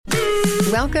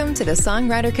Welcome to the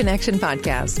Songwriter Connection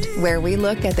podcast, where we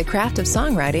look at the craft of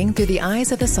songwriting through the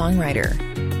eyes of the songwriter.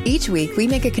 Each week, we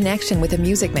make a connection with a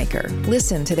music maker,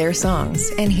 listen to their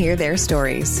songs, and hear their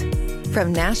stories.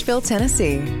 From Nashville,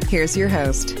 Tennessee, here's your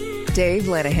host, Dave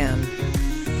Lenahan.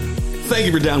 Thank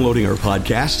you for downloading our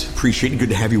podcast. Appreciate it.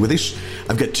 Good to have you with us.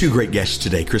 I've got two great guests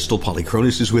today. Crystal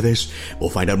Polychronis is with us. We'll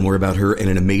find out more about her and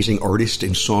an amazing artist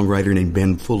and songwriter named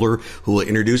Ben Fuller, who will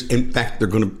introduce. In fact,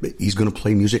 he's going to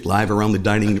play music live around the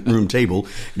dining room table.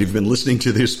 And if you've been listening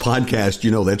to this podcast,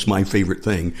 you know that's my favorite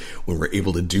thing when we're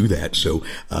able to do that. So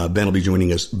Ben will be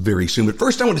joining us very soon. But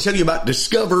first, I want to tell you about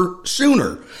Discover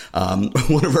Sooner.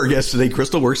 One of our guests today,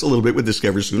 Crystal, works a little bit with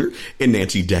Discover Sooner, and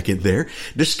Nancy Deckett there.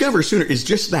 Discover Sooner is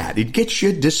just that. It gets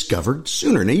you discovered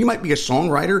sooner. Now, you might be a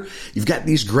songwriter. You've got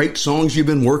these great songs you've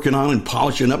been working on and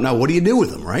polishing up. Now, what do you do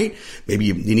with them, right? Maybe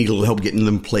you need a little help getting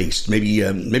them placed. Maybe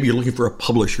you're looking for a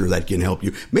publisher that can help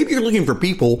you. Maybe you're looking for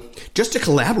people just to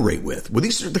collaborate with. Well,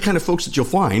 these are the kind of folks that you'll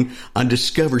find on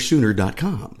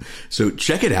discoversooner.com. So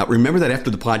check it out. Remember that after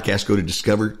the podcast, go to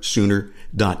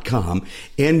discoversooner.com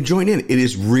and join in. It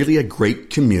is really a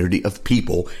great community of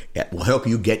people that will help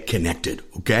you get connected.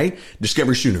 Okay?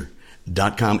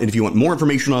 discoversooner.com. And if you want more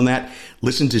information on that,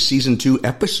 listen to season 2,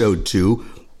 episode 2,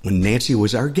 when Nancy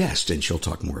was our guest, and she'll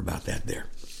talk more about that there.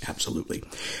 Absolutely.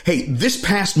 Hey, this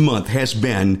past month has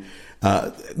been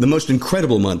the most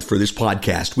incredible month for this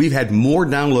podcast. We've had more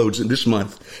downloads in this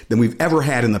month than we've ever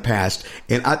had in the past.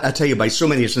 And I tell you, by so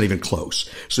many, it's not even close.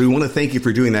 So we want to thank you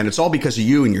for doing that. It's all because of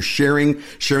you and you're sharing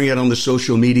it on the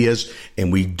social medias.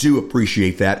 And we do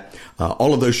appreciate that.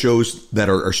 All of those shows that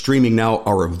are streaming now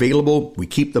are available. We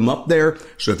keep them up there.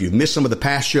 So if you've missed some of the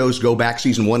past shows, go back.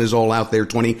 Season 1 is all out there,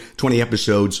 20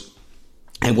 episodes.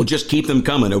 And we'll just keep them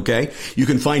coming, okay? You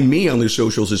can find me on the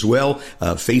socials as well.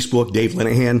 Facebook, Dave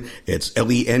Lenahan. It's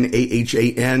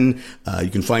Lenahan. You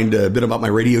can find a bit about my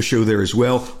radio show there as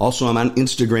well. Also, I'm on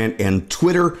Instagram and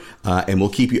Twitter. And we'll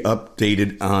keep you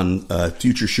updated on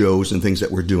future shows and things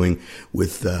that we're doing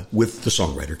with the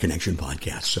Songwriter Connection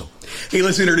podcast. So, hey,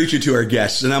 let's introduce you to our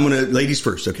guests. And I'm going to, ladies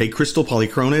first, okay? Crystal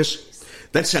Polychronis.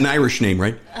 That's an Irish name,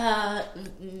 right?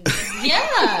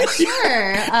 Yeah,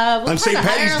 sure. On St.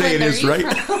 Patty's Day it is, right?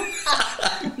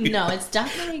 No, it's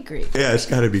definitely Greek. Yeah, it's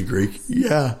got to be Greek.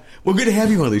 Yeah. Well, good to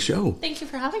have you on the show. Thank you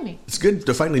for having me. It's good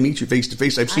to finally meet you face to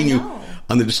face. I've seen you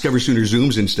on the Discover Sooner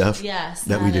Zooms and stuff. Yes,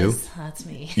 that we do. That's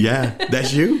me. Yeah,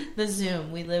 that's you? The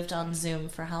Zoom. We lived on Zoom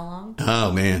for how long?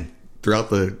 Oh, man.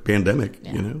 Throughout the pandemic,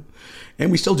 you know.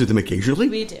 And we still do them occasionally.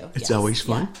 We do. It's always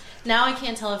fun. Yeah. Now I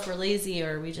can't tell if we're lazy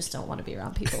or we just don't want to be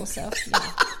around people. So,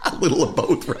 a little of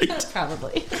both, right?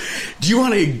 Probably. Do you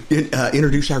want to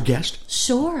introduce our guest?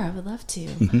 Sure, I would love to.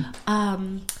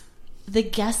 Mm-hmm. The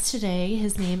guest today,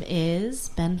 his name is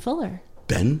Ben Fuller.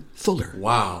 Ben Fuller.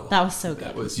 Wow. That was so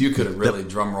good. You could have really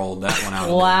drum rolled that one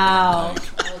out. Wow.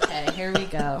 Okay, here we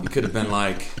go. You could have been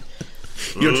like,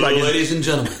 ladies and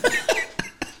gentlemen.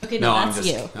 Okay, no, that's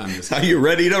you. Are you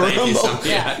ready to rumble?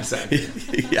 Yeah, exactly.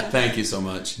 Yeah. Thank you so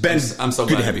much. Ben, I'm so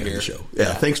glad glad to have you here. on the show.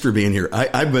 Yeah, thanks for being here.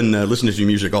 I've been listening to your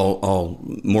music all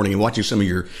morning and watching some of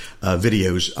your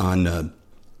videos on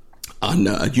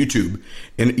YouTube,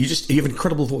 and you have an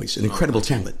incredible voice, an incredible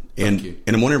talent. Thank you.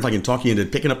 And I'm wondering if I can talk you into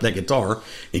picking up that guitar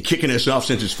and kicking us off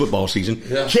since it's football season.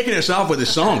 Yeah. Kicking us off with a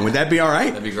song. Would that be all right?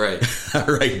 That'd be great.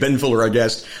 All right, Ben Fuller, our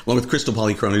guest, along with Crystal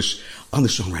Polychronis on the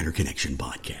Songwriter Connection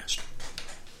podcast.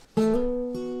 I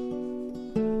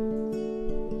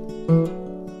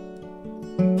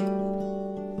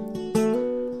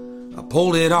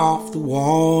pulled it off the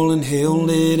wall and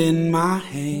held it in my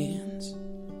hands.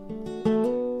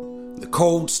 The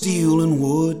cold steel and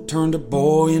wood turned a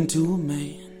boy into a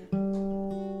man.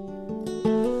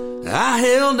 I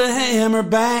held the hammer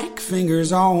back,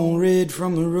 fingers all red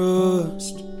from the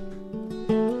rust.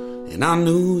 And I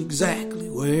knew exactly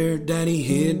where Daddy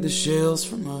hid the shells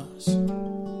from us.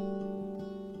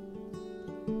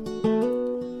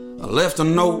 I left a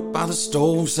note by the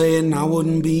stove saying I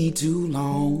wouldn't be too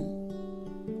long.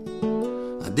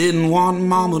 I didn't want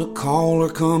Mama to call or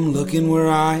come looking where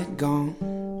I had gone.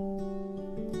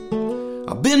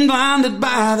 I've been blinded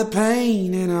by the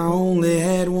pain and I only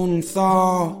had one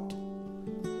thought.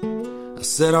 I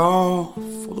set off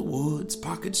for the woods,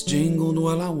 pockets jingled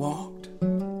while I walked.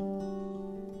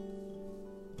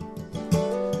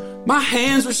 My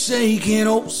hands were shaking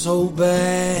oh so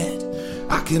bad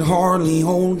I could hardly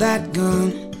hold that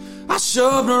gun. I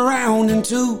shoved around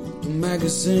into the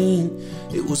magazine.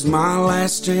 It was my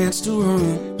last chance to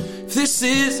run. If this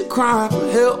is a cry for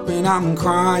help and I'm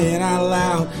crying out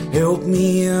loud, help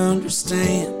me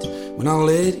understand. When I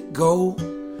let it go,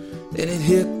 then it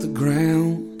hit the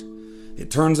ground It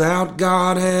turns out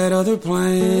God had other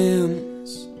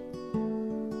plans.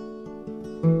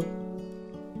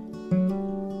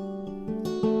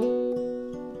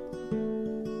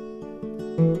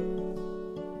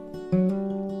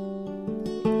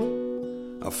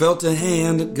 I felt a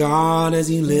hand of God as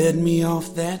he led me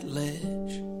off that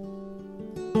ledge.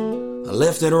 I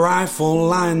left that rifle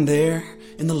lying there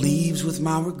in the leaves with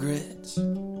my regrets.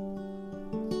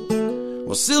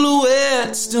 Well,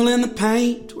 silhouette still in the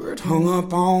paint where it hung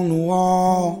up on the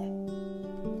wall,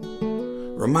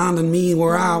 reminding me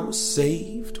where I was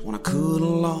saved when I could have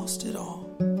lost it all.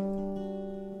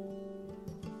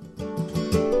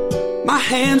 My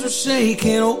hands were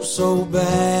shaking oh so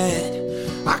bad,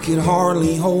 I could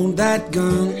hardly hold that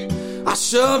gun. I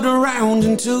shoved around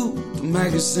into the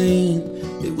magazine.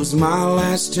 It was my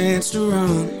last chance to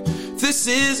run. This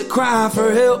is a cry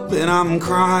for help and I'm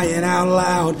crying out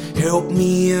loud. Help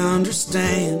me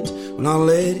understand. When I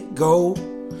let it go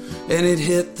and it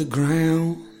hit the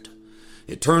ground,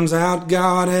 it turns out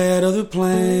God had other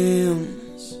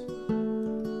plans.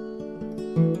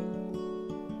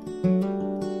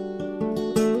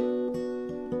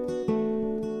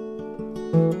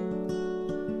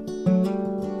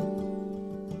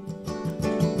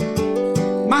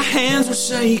 My hands were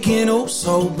shaking oh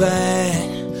so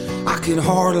bad, I could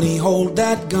hardly hold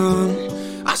that gun.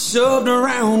 I shoved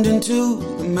around into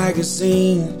the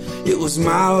magazine. It was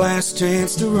my last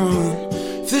chance to run.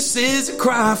 This is a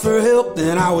cry for help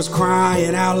and I was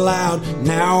crying out loud.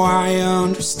 Now I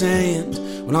understand.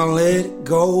 When I let it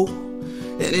go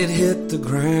and it hit the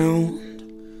ground,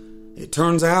 it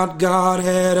turns out God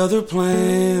had other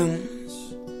plans.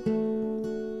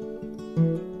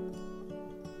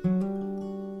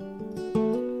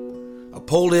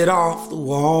 Pulled it off the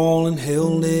wall and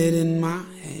held it in my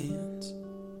hands.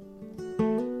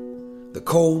 The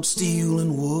cold steel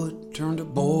and wood turned a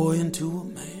boy into a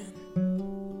man.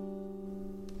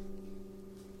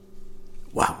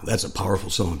 Wow, that's a powerful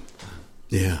song.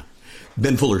 Yeah.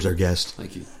 Ben Fuller's our guest.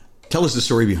 Thank you. Tell us the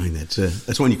story behind that.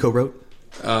 That's one you co-wrote?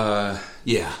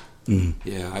 Yeah. Mm-hmm.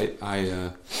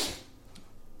 Yeah,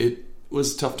 it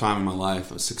was a tough time in my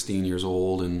life. I was 16 years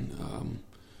old and...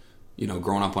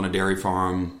 growing up on a dairy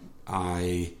farm,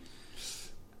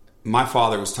 my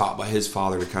father was taught by his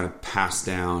father to kind of pass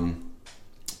down,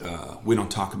 we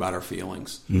don't talk about our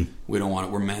feelings. We don't want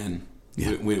it. We're men.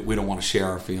 Yeah. We don't want to share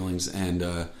our feelings.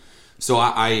 And so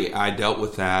I dealt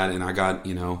with that, and I got,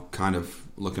 kind of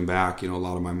looking back, a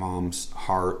lot of my mom's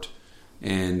heart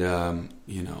and,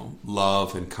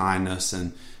 love and kindness.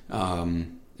 And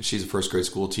she's a first grade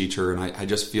school teacher, and I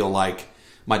just feel like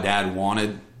my dad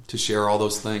wanted to share all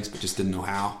those things, but just didn't know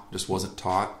how. Just wasn't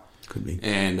taught. Could be.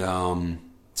 And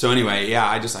so anyway, yeah,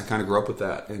 I kind of grew up with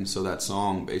that. And so that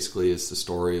song basically is the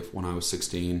story of when I was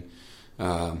 16.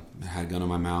 I had a gun in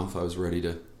my mouth. I was ready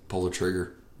to pull the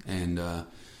trigger. And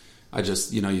I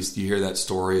just, you hear that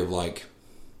story of like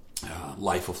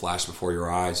life will flash before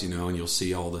your eyes, and you'll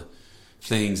see all the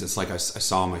things. It's like I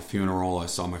saw my funeral. I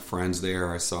saw my friends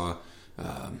there. I saw...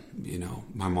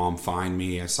 my mom find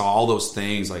me. I saw all those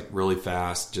things like really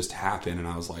fast just happen, and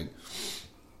I was like,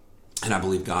 and I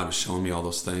believe God was showing me all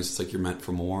those things. It's like you're meant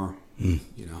for more. I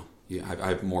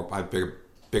have more. I have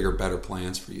bigger, better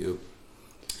plans for you.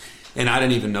 And I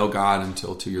didn't even know God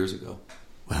until 2 years ago.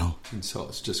 Wow! And so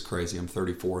it's just crazy. I'm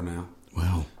 34 now.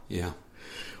 Wow! Yeah.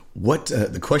 What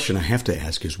the question I have to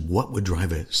ask is, what would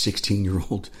drive a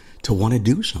 16-year-old to want to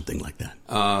do something like that?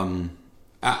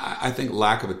 I think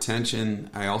lack of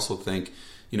attention. I also think,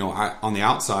 on the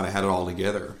outside, I had it all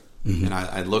together. Mm-hmm. And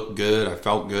I looked good. I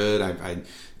felt good. I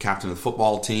captained the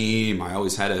football team. I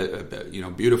always had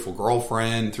a beautiful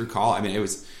girlfriend through college. I mean,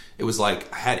 it was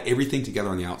like I had everything together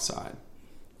on the outside.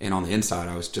 And on the inside,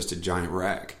 I was just a giant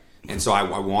wreck. And so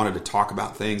I wanted to talk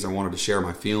about things. I wanted to share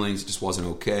my feelings. It just wasn't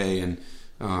okay. And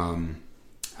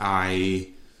I,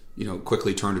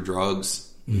 quickly turned to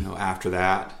drugs, after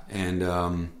that. And...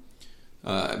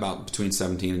 about between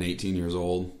 17 and 18 years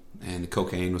old, and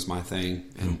cocaine was my thing.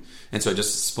 And so I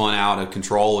just spun out of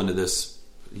control into this,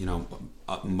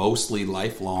 mostly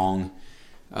lifelong,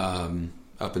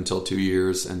 up until 2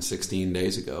 years and 16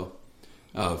 days ago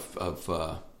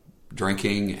of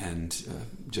drinking and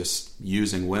just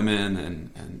using women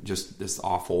and just this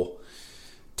awful,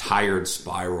 tired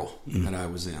spiral that I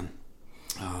was in.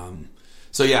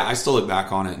 So yeah, I still look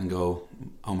back on it and go,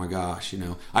 oh my gosh,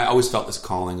 I always felt this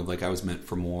calling of like I was meant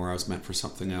for more. I was meant for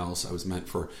something else. I was meant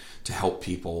to help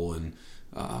people. And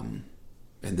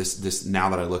this now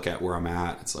that I look at where I'm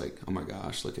at, it's like, oh my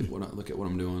gosh, look at what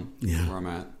I'm doing. Yeah, where I'm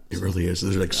at. It really is.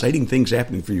 There's exciting things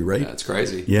happening for you, right? Yeah, it's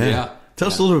crazy. Yeah. Tell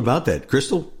us a little bit about that,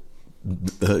 Crystal.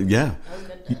 Yeah. Oh,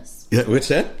 goodness. Yeah. What's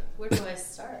that? Where do I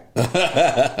start?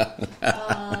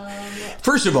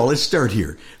 First of all, let's start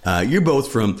here. You're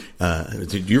both from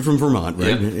you're from Vermont,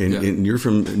 right? Yeah, and you're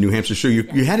from New Hampshire. So you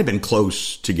had to have been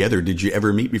close together. Did you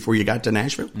ever meet before you got to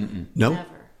Nashville? Mm-mm. No,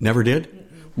 never did.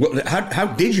 Well, how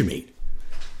did you meet?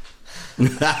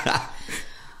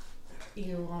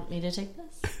 You want me to take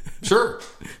this? Sure.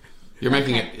 You're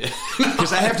making it.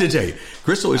 Because I have to tell you,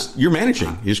 Crystal, you're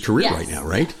managing his career right now,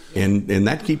 right? And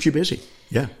that keeps you busy.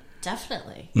 Yeah.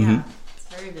 Definitely. Mm-hmm. Yeah.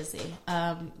 It's very busy.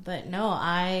 But no,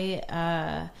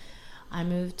 I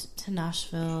moved to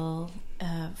Nashville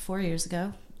 4 years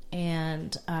ago,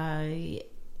 and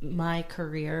my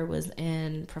career was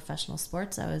in professional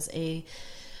sports. I was a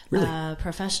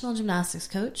professional gymnastics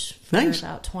coach for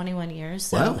about 21 years.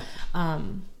 So,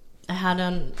 wow. I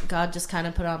had God just kind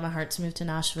of put it on my heart to move to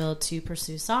Nashville to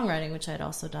pursue songwriting, which I'd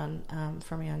also done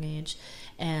from a young age,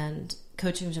 and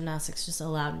coaching gymnastics just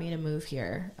allowed me to move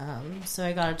here. So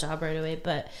I got a job right away,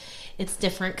 but it's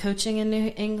different coaching in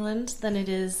New England than it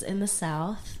is in the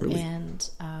South. Really? And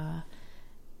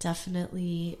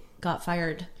definitely got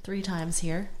fired 3 times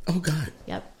here. Oh, God.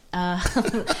 Yep.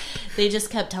 They just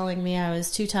kept telling me I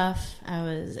was too tough.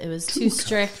 It was too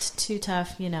strict, too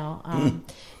tough,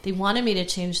 They wanted me to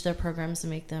change their programs and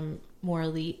make them more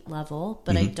elite level,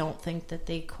 but I don't think that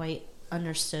they quite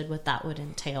understood what that would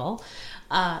entail.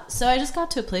 So I just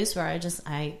got to a place where I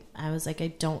was like, I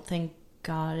don't think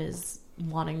God is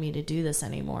wanting me to do this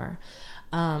anymore.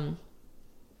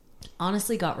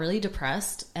 Honestly got really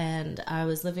depressed, and I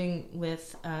was living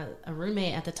with a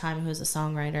roommate at the time who was a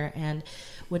songwriter and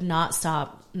would not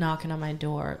stop knocking on my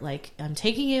door like, I'm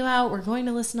taking you out, we're going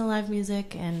to listen to live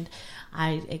music. And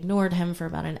I ignored him for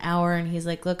about an hour, and he's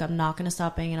like, look, I'm not going to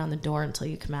stop banging on the door until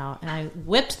you come out. And I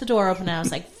whipped the door open, and I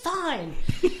was like, fine.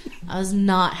 I was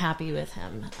not happy with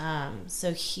him.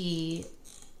 So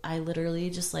I literally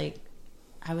just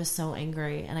I was so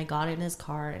angry, and I got in his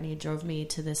car, and he drove me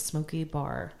to this smoky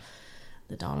bar,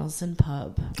 the Donaldson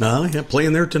Pub. Oh, yeah,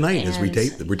 playing there tonight as we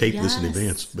tape this in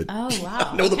advance. But oh, wow.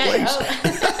 I know the place.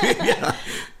 Oh. Yeah.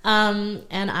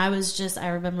 And I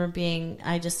remember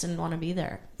I just didn't want to be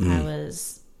there.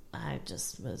 I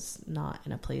just was not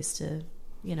in a place to,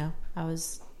 that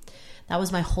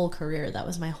was my whole career. That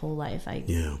was my whole life. I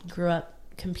grew up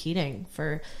competing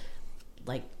for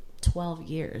 12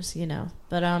 years,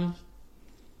 but,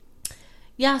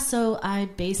 yeah, so I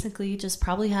basically just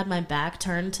probably had my back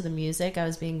turned to the music. I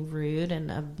was being rude and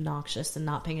obnoxious and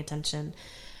not paying attention.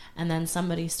 And then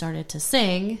somebody started to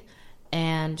sing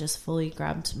and just fully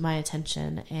grabbed my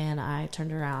attention. And I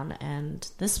turned around, and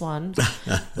this one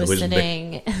was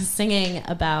singing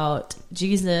about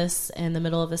Jesus in the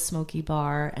middle of a smoky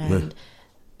bar. And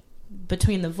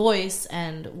between the voice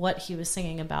and what he was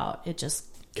singing about, it just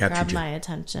grabbed my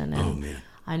attention. And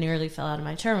I nearly fell out of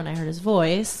my chair when I heard his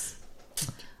voice.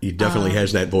 He definitely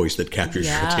has that voice that captures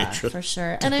your attention. Yeah, for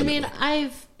sure. And I mean,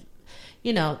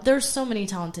 there's so many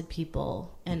talented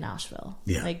people in Nashville.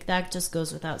 Yeah. That just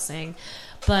goes without saying.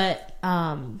 But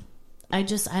I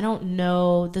don't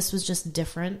know. This was just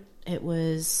different. It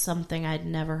was something I'd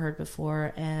never heard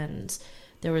before, and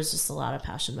there was just a lot of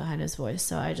passion behind his voice.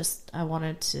 So I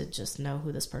wanted to just know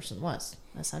who this person was,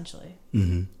 essentially.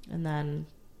 Mm-hmm. And then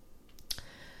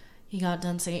he got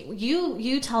done singing.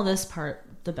 You tell this part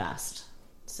the best,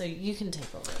 so you can take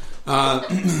over.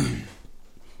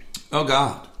 Oh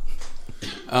God.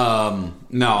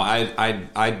 No,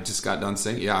 I just got done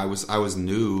singing. Yeah, I was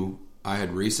new. I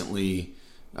had recently,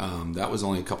 that was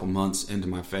only a couple months into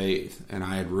my faith, and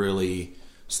I had really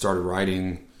started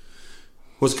writing.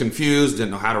 Was confused, didn't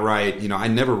know how to write. I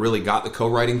never really got the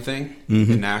co-writing thing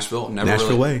in Nashville.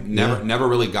 Never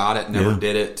really got it. Never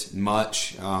did it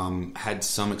much. Had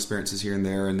some experiences here and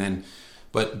there, and then,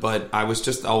 but I was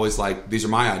just always like, these are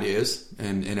my ideas,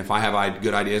 and if I have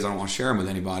good ideas, I don't want to share them with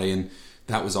anybody, and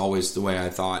that was always the way I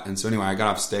thought. And so anyway, I got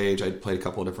off stage. I played a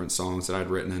couple of different songs that I'd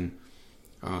written,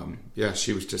 and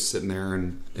she was just sitting there,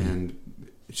 and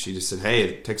she just said, "Hey,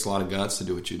 it takes a lot of guts to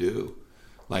do what you do."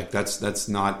 That's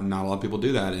not a lot of people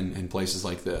do that in places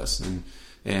like this.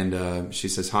 And she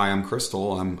says, "Hi, I'm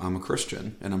Crystal. I'm a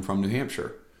Christian, and I'm from New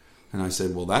Hampshire." And I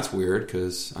said, "Well, that's weird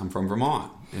because I'm from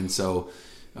Vermont." And so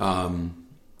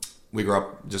we grew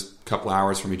up just a couple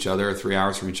hours from each other, 3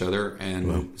 hours from each other,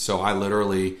 and so I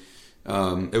literally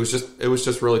it was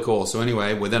just really cool. So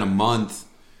anyway, within a month,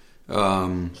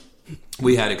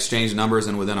 we had exchanged numbers,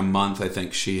 and within a month, I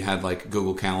think she had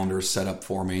Google Calendars set up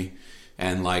for me.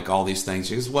 And all these things.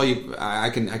 She goes, "Well, I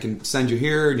can send you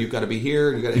here, and you've got to be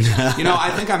here. You got to,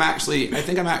 I think I'm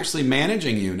actually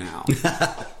managing you now."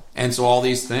 And so all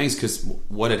these things, because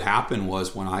what had happened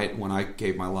was when I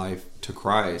gave my life to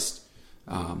Christ,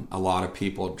 a lot of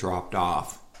people dropped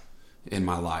off in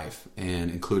my life,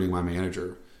 and including my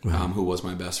manager, who was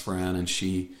my best friend, and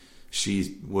she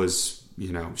was,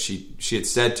 she had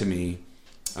said to me,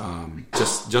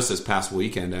 just this past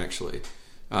weekend actually,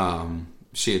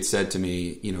 she had said to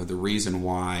me, the reason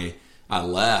why I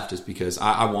left is because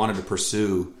I wanted to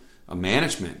pursue a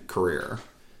management career,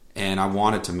 and I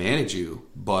wanted to manage you,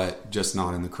 but just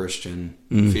not in the Christian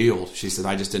field. She said,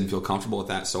 I just didn't feel comfortable with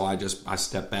that. So I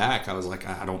stepped back. I was like,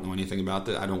 I don't know anything about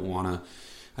that. I don't want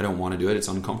to do it. It's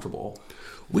uncomfortable.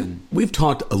 We've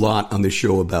talked a lot on this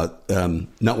show about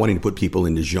not wanting to put people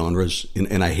into genres,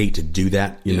 and I hate to do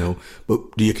that, you know.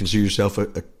 But do you consider yourself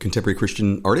a contemporary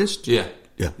Christian artist? Yeah.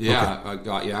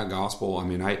 Okay. Gospel. I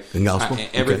mean, gospel?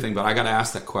 Everything. But I got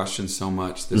asked that question so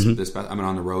much. This I've been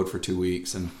on the road for 2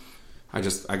 weeks, and I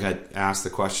got asked the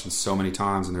question so many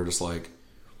times, and they're just like,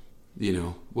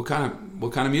 what kind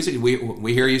of music?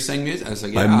 We hear you sing music. I was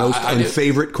like, yeah, my most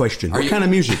favorite question. What kind of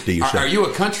music do you sing? Are you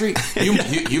a country?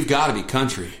 You've got to be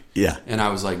country. Yeah. And I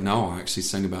was like, no, I actually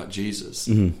sing about Jesus.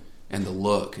 And the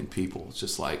look and people. It's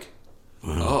just like,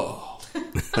 oh.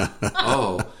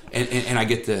 And I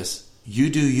get this.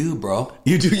 You do you, bro.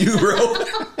 You do you, bro.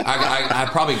 I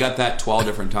probably got that 12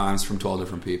 different times from 12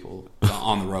 different people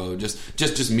on the road,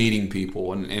 just meeting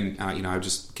people, and I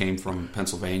just came from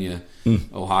Pennsylvania,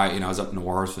 Ohio. I was up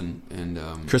north,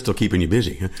 and Crystal keeping you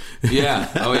busy. Huh?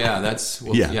 Yeah. Oh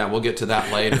yeah. We'll get to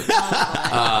that later.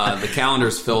 The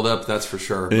calendar's filled up, that's for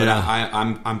sure. But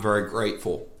I'm very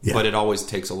grateful. Yeah. But it always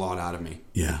takes a lot out of me.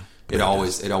 Yeah. It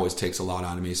always takes a lot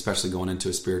out of me, especially going into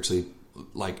a spiritually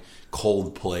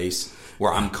cold place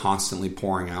where I'm constantly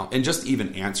pouring out and just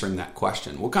even answering that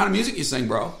question. What kind of music you sing,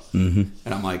 bro? And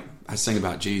I'm like, I sing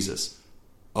about Jesus.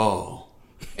 Oh,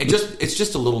 it's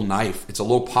just a little knife. It's a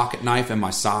little pocket knife in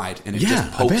my side, and it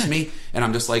just pokes me, and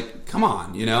I'm just like, come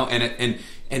on,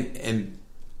 and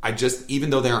I just, even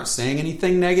though they aren't saying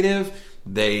anything negative,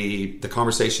 the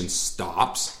conversation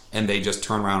stops. And they just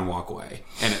turn around and walk away,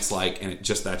 and it's like,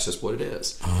 that's just what it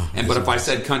is. But if I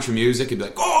said country music, it'd be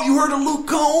like, oh, you heard of Luke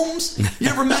Combs? You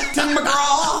ever met Tim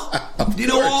McGraw? Do you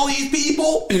know all these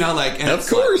people? Of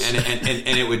course.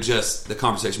 And it would just, the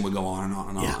conversation would go on and on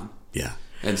and on. Yeah.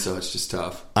 And so it's just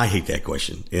tough. I hate that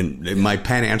question, and my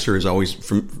pat answer is always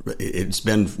it's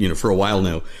been for a while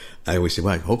now. I always say,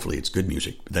 well, hopefully it's good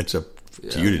music. That's up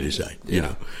to you to decide.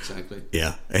 Exactly.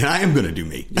 Yeah, and I am going to do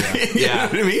me. Yeah, you know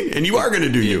what I mean. And you are going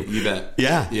to do you. You bet.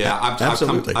 Yeah.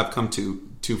 Absolutely. I've come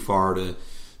too far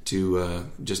to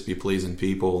just be pleasing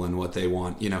people and what they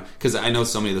want. Because I know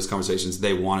so many of those conversations,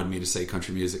 they wanted me to say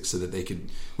country music so that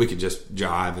we could just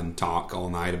jive and talk all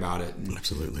night about it. And,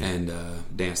 absolutely. And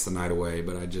dance the night away.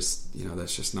 But I just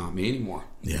that's just not me anymore.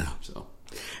 Yeah. So.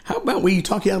 How about we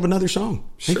talk you out of another song?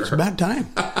 I think it's about time.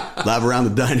 Live around the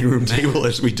dining room table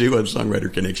as we do on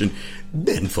Songwriter Connection.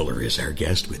 Ben Fuller is our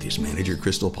guest with his manager,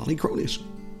 Crystal Polychronis.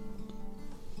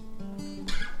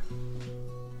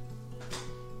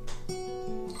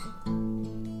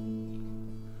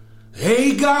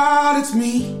 Hey God, it's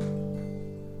me.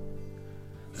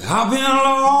 I've been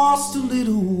lost a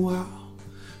little while.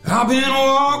 I've been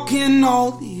walking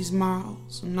all these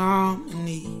miles, and I'm in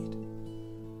need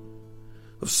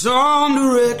of some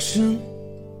direction,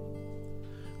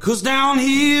 'cause down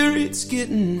here it's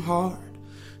getting hard,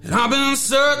 and I've been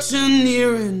searching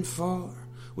near and far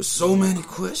with so many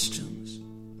questions.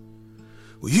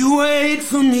 Will you wait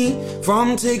for me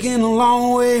from taking a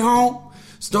long way home,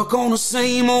 stuck on the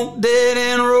same old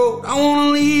dead-end road? I want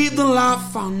to leave the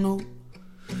life I know.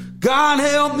 God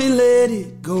help me let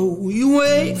it go. Will you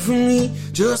wait for me?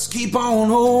 Just keep on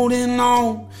holding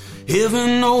on.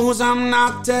 Heaven knows I'm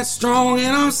not that strong,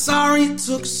 and I'm sorry it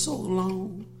took so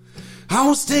long. I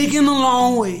was taking a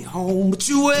long way home, but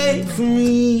you wait for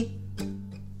me.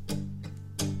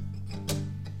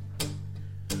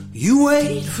 You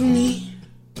wait for me.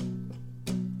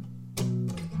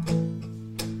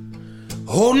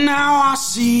 Oh, now I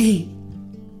see.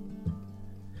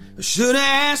 I should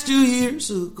have asked you years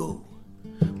ago,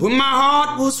 but my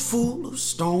heart was full of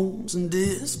stones and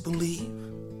disbelief.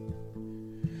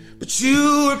 But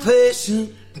you were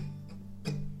patient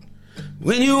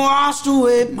when you washed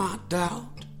away my doubt,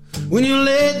 when you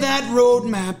laid that road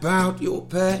map out, your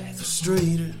path was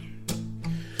straighter.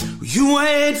 You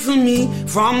wait for me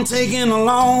from taking a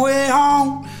long way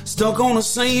home, stuck on the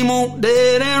same old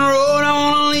dead-end road. I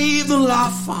want to leave the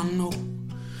life I know.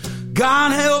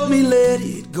 God help me let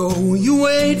it go. You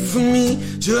wait for me,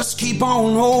 just keep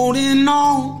on holding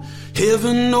on.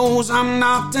 Heaven knows I'm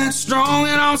not that strong,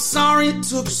 and I'm sorry it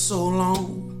took so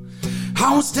long.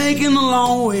 I was taking the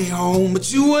long way home,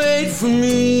 but you wait for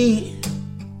me.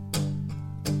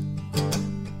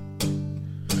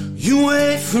 You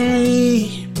wait for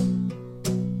me.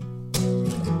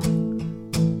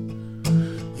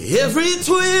 Every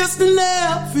twist and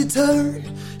every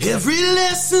turn, every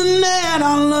lesson that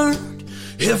I learned,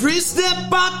 every step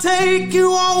I take,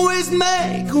 you always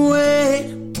make a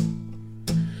way.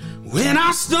 When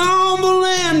I stumble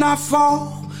and I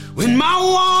fall, when my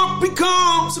walk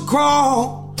becomes a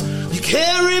crawl, you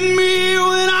carry me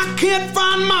when I can't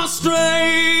find my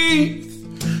strength.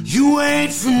 You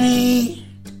wait for me.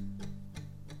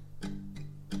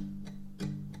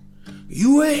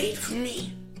 You wait for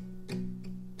me.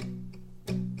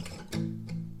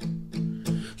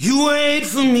 You wait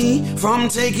for me from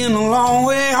taking a long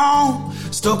way home,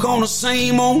 stuck on the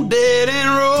same old dead-end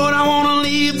road. I want to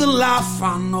leave the life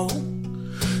I know.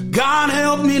 God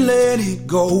help me let it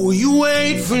go. You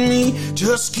wait for me,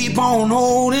 just keep on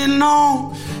holding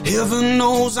on. Heaven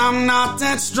knows I'm not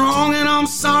that strong, and I'm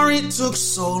sorry it took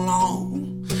so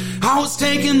long. I was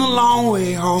taking the long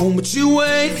way home, but you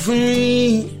wait for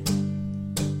me.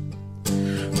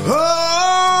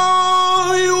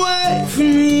 Oh, you wait for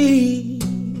me.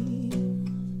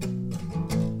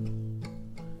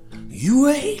 You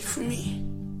wait for me.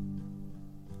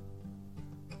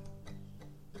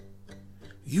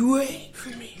 You wait for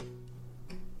me.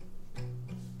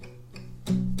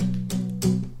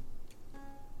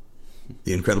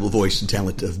 The incredible voice and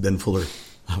talent of Ben Fuller,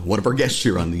 one of our guests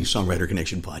here on the Songwriter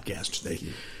Connection podcast today.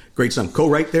 Great song.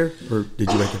 Co-write there, or did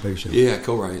you write that by yourself? Yeah,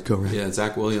 co-write. Co-write. Yeah,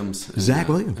 Zach Williams.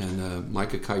 And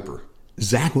Micah Kuiper.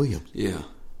 Zach Williams. Yeah.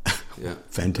 Yeah.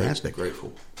 Fantastic.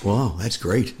 Grateful. Wow, that's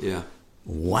great. Yeah.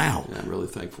 Wow. Yeah, I'm really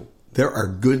thankful. There are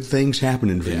good things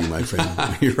happening for you, my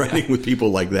friend. You're writing with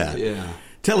people like that. Yeah.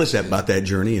 Tell us about that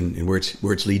journey and where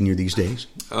it's leading you these days.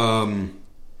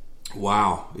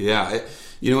 Wow. Yeah.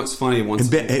 You know, it's funny.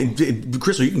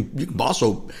 Crystal, you can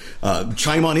also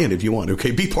chime on in if you want.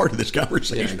 Okay, be part of this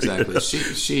conversation.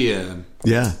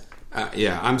 Yeah, exactly.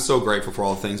 I'm so grateful for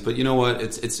all the things. But you know what?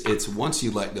 It's once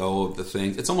you let go of the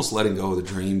things, it's almost letting go of the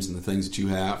dreams and the things that you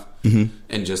have,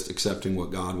 and just accepting what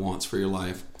God wants for your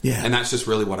life. Yeah, and that's just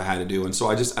really what I had to do. And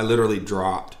so I literally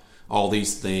dropped all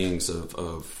these things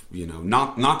of you know,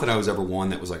 not that I was ever one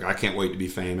that was like, I can't wait to be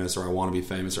famous or I want to be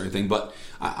famous or anything, but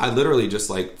I literally just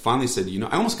like finally said, you know,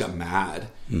 I almost got mad,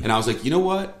 and I was like, you know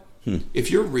what?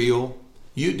 If you're real,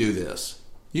 you do this.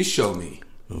 You show me.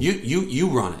 You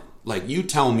run it. Like, you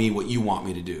tell me what you want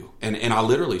me to do. And I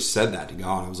literally said that to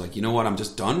God. I was like, you know what? I'm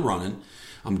just done running.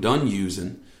 I'm done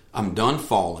using. I'm done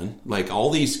falling. Like, all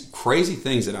these crazy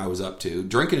things that I was up to,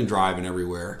 drinking and driving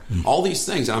everywhere, all these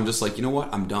things. And I'm just like, you know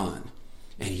what? I'm done.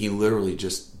 And he literally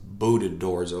just booted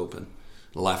doors open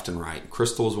left and right.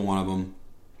 Crystal was one of them.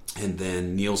 And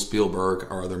then Neil Spielberg,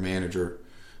 our other manager,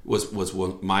 was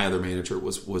my other manager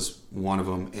was one of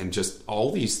them, and just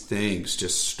all these things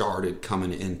just started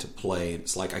coming into play.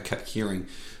 It's like I kept hearing,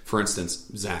 for instance,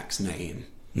 Zach's name.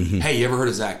 Hey, you ever heard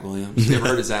of Zach Williams? You ever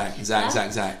heard of Zach?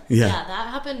 Zach. Yeah, that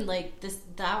happened like this.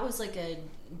 That was like that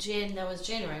was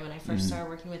January when I first started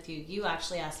working with you. You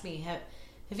actually asked me, have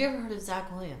you ever heard of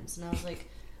Zach Williams? And I was like,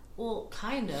 well,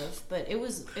 kind of, but it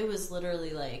was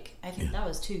literally like, I think that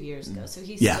was 2 years ago. So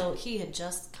he had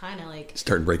just kind of like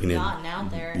started breaking gotten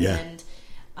out there. Yeah. And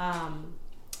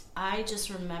I just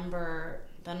remember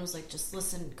Ben was like, just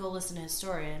go listen to his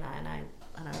story. And I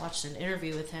watched an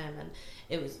interview with him, and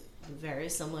it was very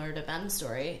similar to Ben's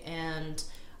story. And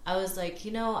I was like,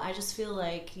 you know, I just feel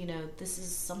like, you know,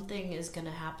 something is going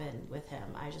to happen with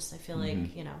him. I feel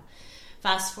like, you know,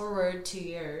 fast forward 2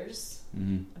 years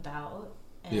about.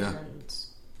 And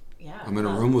I'm in a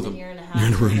room with him. A year and a half. You're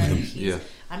in a room with him. Yeah.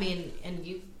 I mean, and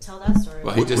you tell that story.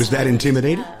 Well, was that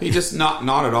intimidating? He just not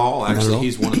at all. Actually,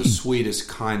 he's one of the sweetest,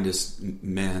 kindest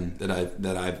men that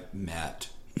I've met,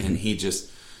 and he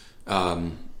just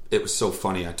it was so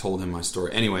funny. I told him my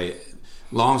story. Anyway,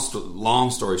 long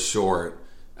story short,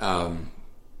 I'd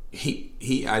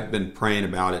been praying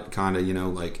about it, kind of, you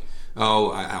know, like,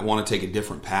 I want to take a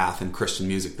different path in Christian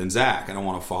music than Zach. I don't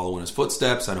want to follow in his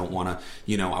footsteps. I don't want to,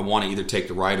 you know, I want to either take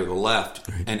the right or the left,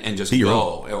 and just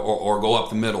go, or go up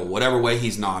the middle. Whatever way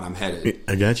he's not, I'm headed.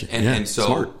 I got you. And so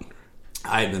smart.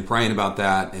 I had been praying about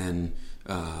that, and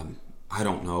I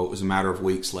don't know, it was a matter of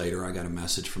weeks later, I got a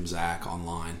message from Zach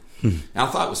online. And I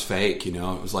thought it was fake, you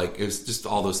know. It was just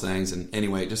all those things. And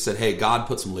anyway, it just said, hey, God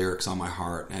put some lyrics on my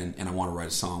heart, and I want to write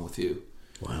a song with you.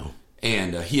 Wow.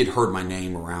 And he had heard my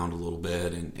name around a little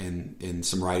bit, and in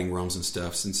some writing rooms and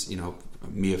stuff, since, you know,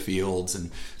 Mia Fields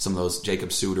and some of those,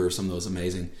 Jacob Suter, some of those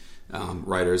amazing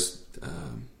writers,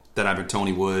 that I've been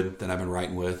Tony Wood that I've been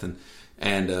writing with,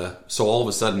 and so all of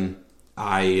a sudden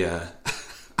I'm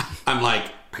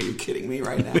like, are you kidding me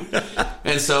right now?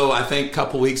 And so I think a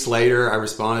couple weeks later I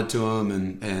responded to him,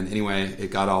 and anyway, it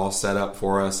got all set up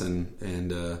for us,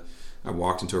 and I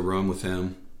walked into a room with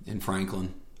him in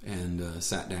Franklin and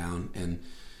sat down, and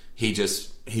he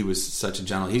was such a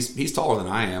gentleman. He's taller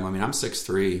than I am. I mean, I'm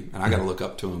 6'3", and I got to look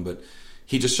up to him, but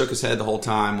he just shook his head the whole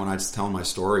time when I was telling my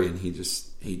story, and he just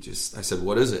I said,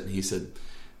 what is it? And he said,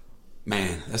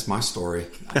 man, that's my story.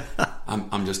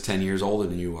 I'm just 10 years older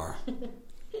than you are.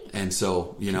 And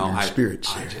so, you know,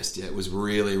 it was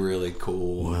really, really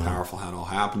cool and powerful how it all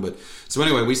happened. But so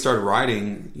anyway, we started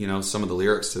writing, you know, some of the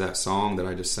lyrics to that song that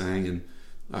I just sang,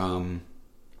 and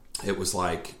it was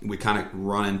like we kind of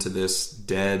run into this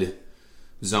dead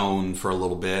zone for a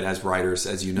little bit as writers,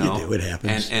 as you know. You do, it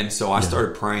happens. And so I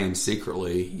started praying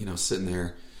secretly, you know, sitting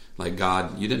there like,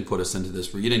 God, you didn't put us into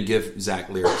this. You didn't give Zach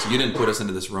lyrics. You didn't put us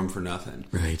into this room for nothing.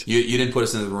 Right. You didn't put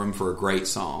us into the room for a great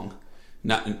song.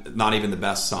 Not even the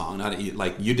best song.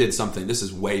 Like you did something. This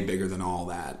is way bigger than all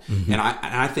that. Mm-hmm. And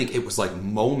I think it was like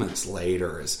moments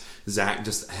later as Zach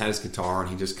just had his guitar and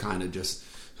he just kind of just,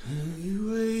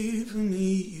 you wait for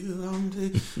me,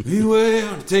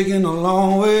 I'm taking a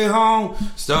long way home,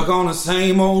 stuck on the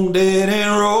same old dead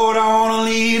end road. I want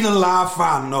to leave the life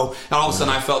I know. And all of a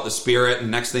sudden I felt the Spirit, and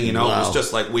next thing you know, it was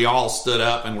just like we all stood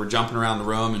up and we're jumping around the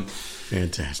room, and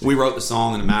fantastic. We wrote the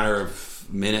song in a matter of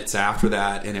minutes after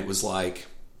that, and it was like,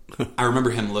 I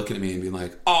remember him looking at me and being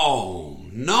like, oh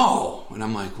no, and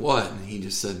I'm like, what? And he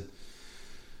just said,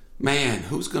 man,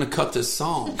 who's going to cut this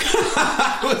song?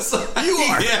 I was like, you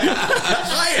are. Yeah.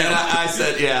 And I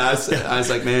said, I was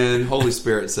like, man, Holy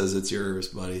Spirit says it's yours,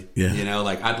 buddy. Yeah. You know,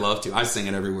 like, I'd love to. I sing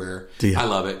it everywhere. I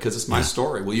love it because it's my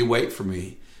story. Will you wait for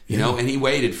me? You know, and he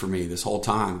waited for me this whole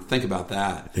time. Think about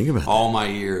that. All my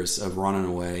years of running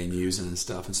away and using and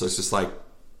stuff. And so it's just like,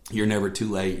 you're never too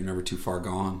late. You're never too far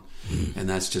gone. Mm. And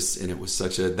that's just, and it was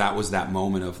that was that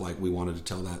moment of like, we wanted to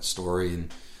tell that story,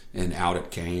 and out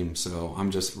it came. So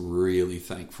I'm just really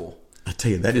thankful. I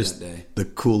tell you, that is the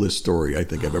coolest story I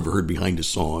think I've ever heard behind a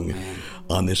song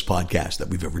on this podcast that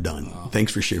we've ever done.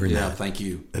 Thanks for sharing that. Yeah, thank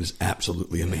you. That is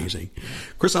absolutely amazing.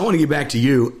 Chris, I want to get back to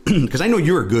you because I know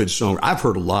you're a good songwriter. I've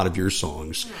heard a lot of your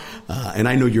songs, and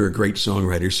I know you're a great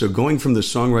songwriter. So going from the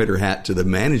songwriter hat to the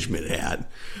management hat,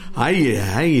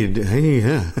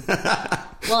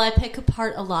 well, I pick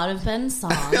apart a lot of Ben's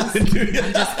songs.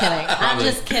 I'm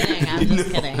just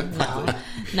kidding.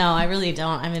 No, I really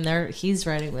don't. I mean, he's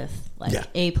writing with like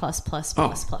A++++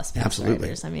 absolutely.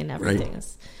 writers. I mean, everything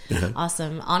is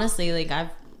awesome. Honestly, like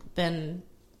I've been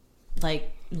like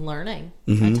learning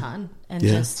a ton and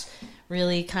just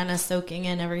really kind of soaking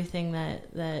in everything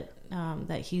that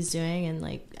he's doing, and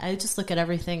like I just look at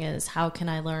everything as how can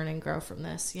I learn and grow from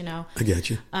this, you know. I get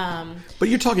you. But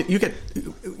you're talking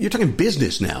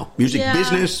business now, music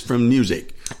business from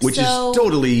music, which is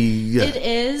totally it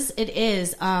is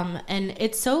and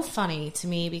it's so funny to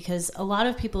me because a lot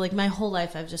of people, like my whole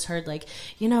life I've just heard like,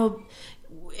 you know,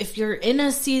 if you're in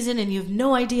a season and you have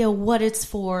no idea what it's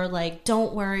for, like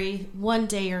don't worry, one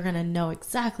day you're gonna know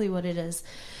exactly what it is.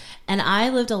 And I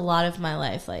lived a lot of my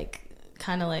life like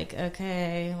kind of like,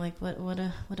 okay, like what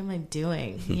am I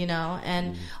doing, you know?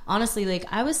 And honestly, like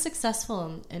I was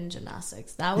successful in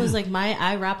gymnastics. That was like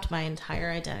I wrapped my entire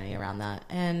identity around that.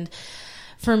 And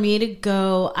for me to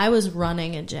go, I was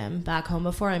running a gym back home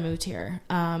before I moved here.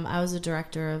 I was a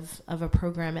director of a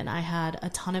program, and I had a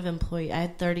ton of employees. I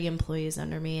had 30 employees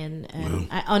under me, and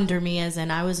under me as in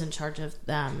I was in charge of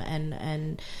them,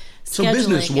 and so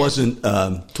business wasn't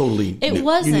totally. It new.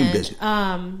 wasn't. You knew business.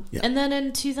 And then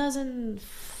in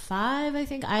 2005, I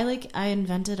think I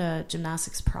invented a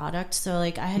gymnastics product. So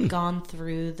like I had gone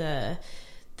through that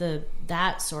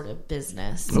sort of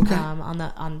business. Okay.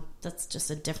 On that's just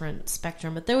a different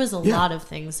spectrum, but there was a lot of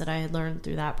things that I had learned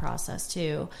through that process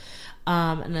too.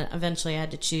 And then eventually I had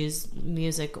to choose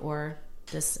music or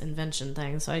this invention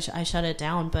thing. So I shut it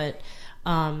down, but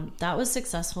that was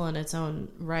successful in its own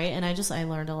right. And I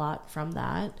learned a lot from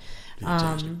that.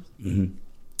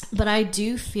 But I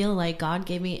do feel like God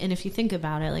gave me, and if you think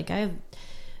about it, like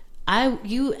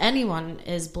anyone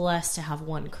is blessed to have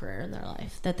one career in their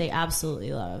life that they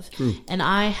absolutely love. True. And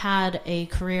I had a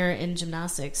career in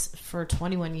gymnastics for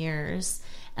 21 years,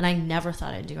 and I never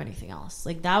thought I'd do anything else.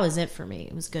 Like that was it for me.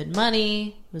 It was good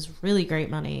money. It was really great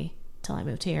money till I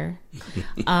moved here.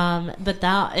 But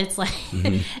that it's like,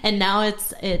 and now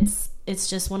it's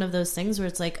just one of those things where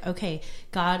it's like, okay,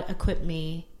 God equipped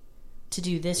me to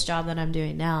do this job that I'm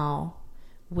doing now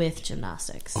with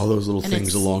gymnastics. All those little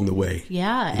things along the way.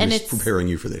 Yeah. And it's preparing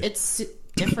you for this.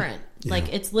 different.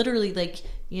 Like, it's literally like,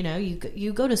 you know,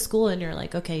 you go to school and you're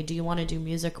like, okay, do you want to do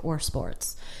music or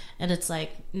sports? And it's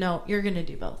like, no, you're going to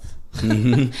do both.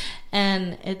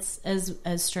 And it's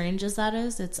as strange as that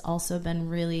is, it's also been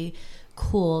really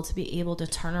cool to be able to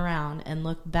turn around and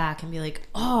look back and be like,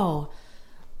 oh,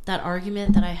 that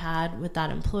argument that I had with that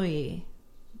employee,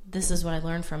 this is what I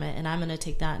learned from it, and I'm going to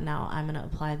take that now. I'm going to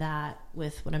apply that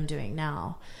with what I'm doing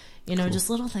now. You know, just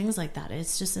little things like that.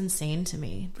 It's just insane to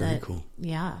me. Very cool.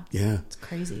 Yeah. Yeah. It's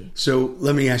crazy. So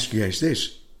let me ask you guys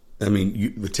this. I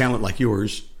mean, with talent like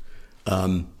yours,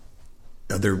 are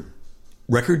there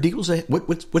record deals?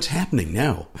 What's happening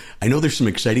now? I know there's some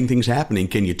exciting things happening.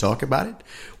 Can you talk about it?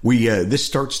 This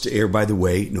starts to air, by the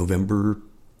way, November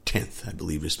 10th, I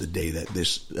believe, is the day that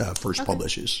this first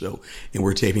publishes. So, and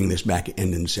we're taping this back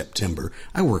end in September.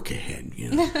 I work ahead,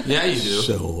 you know. Yeah, you do.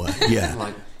 So, yeah.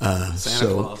 Like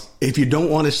Santa Claus. If you don't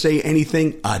want to say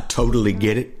anything, I totally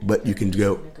get it, but you can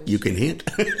go, you can hint.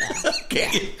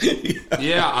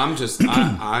 Yeah, I'm just,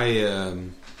 I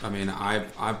mean,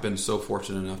 I've been so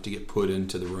fortunate enough to get put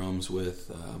into the rooms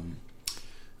with,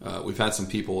 we've had some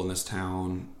people in this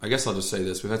town, I guess I'll just say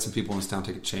this, we've had some people in this town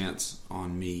take a chance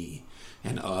on me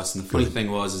and us. And the funny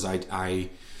thing was I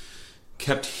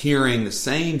kept hearing the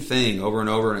same thing over and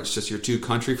over, and it's just, you're too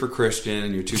country for Christian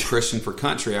and you're too Christian for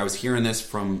country. I was hearing this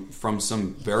from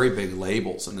some very big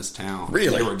labels in this town.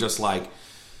 Really? They were just like,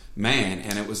 man,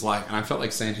 and it was like, and I felt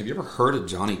like saying, have you ever heard of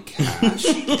Johnny Cash?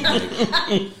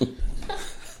 Like,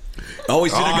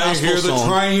 Always did a gospel hear song.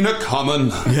 the train a coming.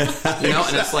 You know,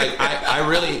 and it's like, I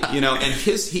really, you know, and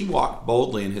he walked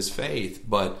boldly in his faith,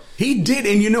 but He did,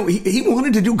 and you know, he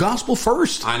wanted to do gospel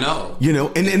first. I know. You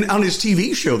know, and on his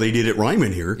TV show they did at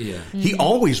Ryman here, Yeah. he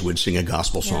always would sing a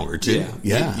gospel song or two.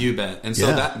 Yeah. You bet. And so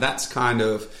that's kind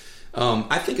of,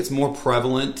 I think it's more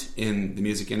prevalent in the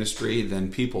music industry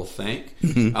than people think.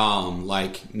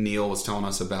 Like Neil was telling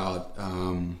us about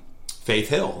Faith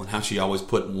Hill and how she always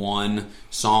put one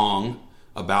song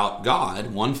about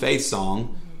God, one faith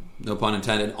song, no pun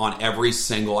intended, on every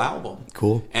single album.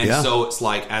 Cool. And so it's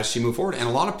like, as she moved forward, and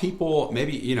a lot of people,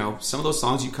 maybe, you know, some of those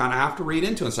songs you kind of have to read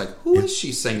into. It's like, who is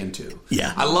she singing to?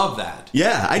 Yeah. I love that.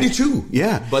 Yeah, I do too.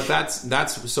 Yeah. But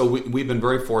that's so we've been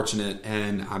very fortunate,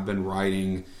 and I've been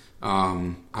writing.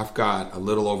 I've got a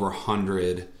little over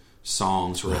 100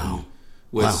 songs written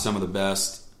with some of the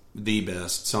best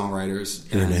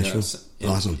songwriters Here in Nashville?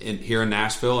 Awesome. Here in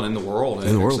Nashville and in the world.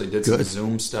 In the world. Actually did Good. some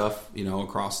Zoom stuff, you know,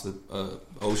 across the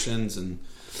oceans, and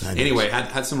Nice. anyway,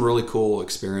 had some really cool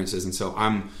experiences, and so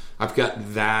I've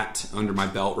got that under my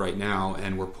belt right now,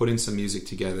 and we're putting some music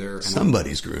together. And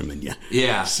Somebody's grooming you.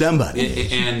 Yeah, Somebody.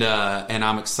 and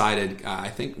I'm excited. I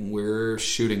think we're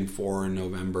shooting for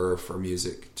November for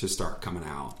music to start coming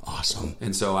out. Awesome.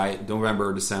 And so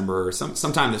November, December,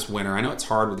 sometime this winter. I know it's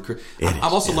hard with the. It I've is,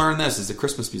 also learned this is the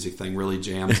Christmas music thing really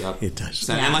jams up. It does.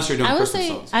 So, unless you're doing I would Christmas say,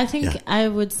 songs. I think Yeah. I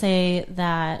would say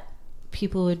that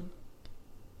people would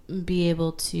be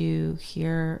able to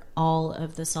hear all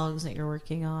of the songs that you're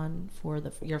working on for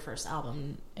your first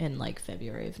album in like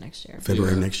February of next year.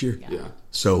 February of next year. Yeah.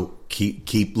 So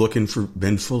keep looking for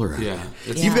Ben Fuller. Out Yeah. there.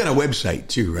 It's- You've got a website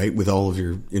too, right? With all of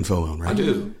your info on, right? I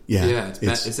do. Yeah.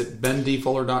 Yeah. Is it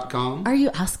bendfuller.com? Are you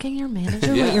asking your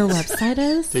manager Yeah. what your website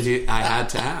is? Did you? I had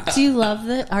to ask. Do you love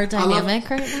our dynamic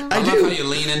right now? I love how you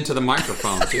lean into the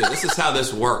microphone too. This is how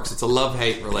this works. It's a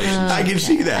love-hate relationship. I can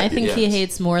see that. I think he Yes.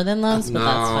 hates more than loves, but No,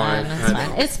 that's fine. I That's fine.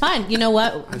 know. It's fine. You know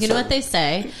what? You know what they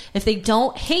say? If they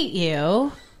don't hate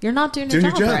you, you're not doing your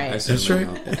Doing your job job. I right. certainly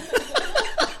right. know.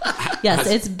 Yes,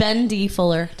 it's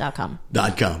bendfuller.com.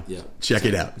 .com. Yeah. Check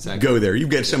it out. Exactly. Go there.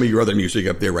 You've got some of your other music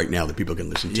up there right now that people can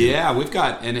listen to. Yeah, we've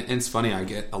got, and it's funny, I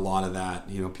get a lot of that.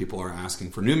 You know, people are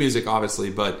asking for new music, obviously,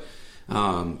 but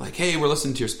like, hey, we're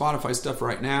listening to your Spotify stuff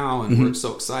right now, and we're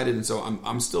so excited. And so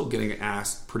I'm still getting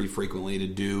asked pretty frequently to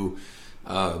do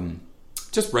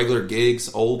just regular gigs,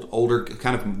 older,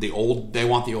 kind of the old. They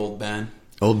want the old Ben.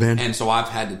 Old Ben. And so I've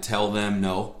had to tell them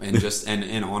no, and just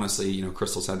and honestly, you know,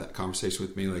 Crystal's had that conversation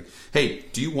with me, like, hey,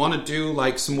 do you want to do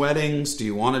like some weddings? Do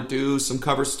you want to do some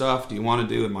cover stuff? Do you want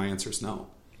to do? And my answer is no.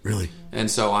 Really?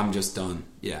 And so I'm just done.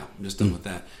 Yeah, I'm just done with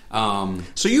that.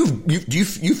 So you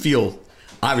feel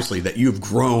obviously that you've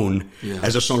grown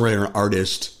as a songwriter and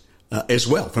artist as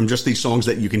well from just these songs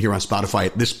that you can hear on Spotify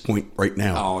at this point right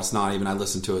now. Oh, it's not even. I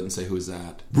listen to it and say, "Who's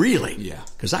that?" Really? Yeah.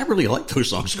 Because I really like those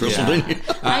songs, Crystal. Yeah. Didn't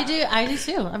you? I do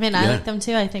too. I mean, I like them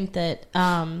too. I think that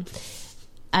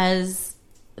as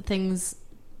things,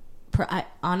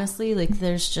 honestly, like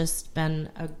there's just been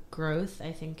a growth,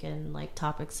 I think, in like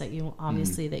topics that you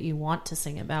obviously that you want to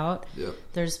sing about. Yep.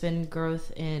 There's been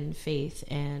growth in faith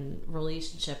and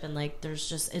relationship, and like there's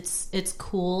just it's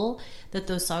cool that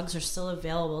those songs are still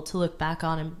available to look back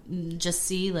on and just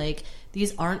see like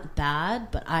these aren't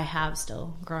bad, but I have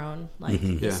still grown like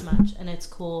this much, and it's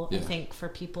cool. I think for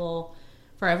people,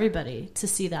 for everybody to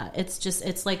see that.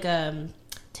 It's like a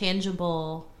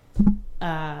tangible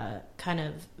kind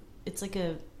of, it's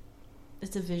a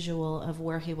visual of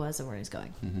where he was and where he's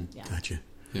going. Yeah. Gotcha.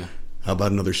 Yeah. How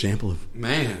about another sample of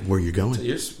where you're going?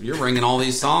 You're ringing all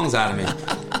these songs out of me.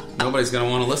 Nobody's going to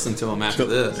want to listen to them after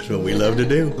this. That's what we love to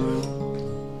do.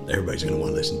 Everybody's going to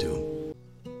want to listen to them.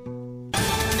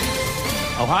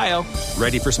 Ohio,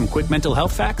 ready for some quick mental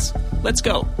health facts? Let's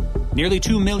go. Nearly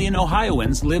 2 million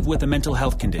Ohioans live with a mental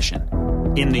health condition.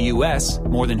 In the U.S.,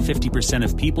 more than 50%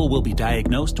 of people will be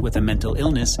diagnosed with a mental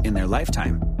illness in their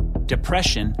lifetime.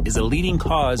 Depression is a leading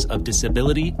cause of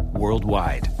disability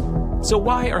worldwide. So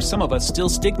why are some of us still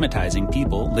stigmatizing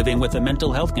people living with a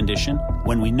mental health condition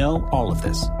when we know all of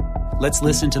this? Let's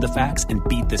listen to the facts and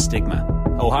beat the stigma.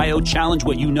 Ohio, challenge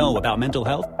what you know about mental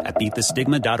health at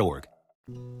beatthestigma.org.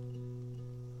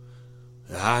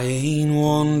 I ain't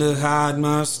one to hide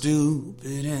my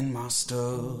stupid and my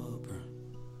stubborn,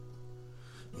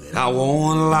 but I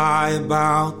won't lie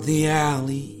about the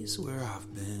alleys where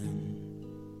I've been,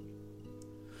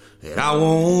 and I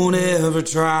won't ever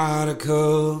try to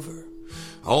cover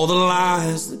all the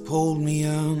lies that pulled me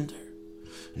under,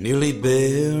 nearly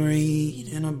buried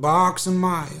in a box of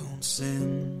my own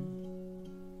sin.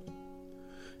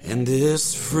 And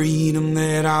this freedom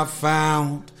that I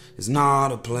found is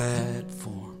not a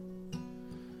platform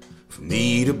for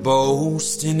me to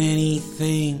boast in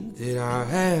anything that I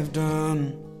have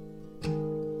done.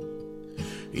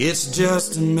 It's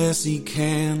just a messy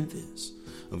canvas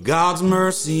of God's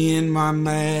mercy in my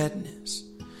madness,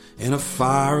 and a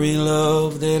fiery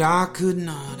love that I could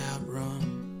not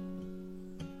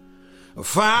outrun. I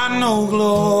find no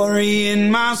glory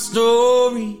in my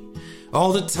story,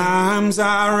 all the times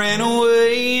I ran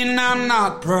away, and I'm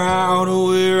not proud of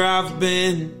where I've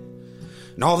been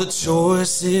and all the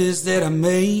choices that I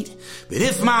made. But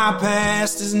if my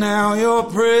past is now your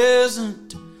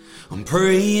present, I'm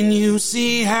praying you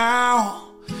see how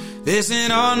there's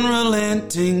an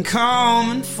unrelenting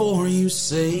coming for you,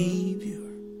 Savior,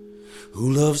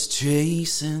 who loves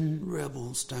chasing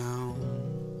rebels down.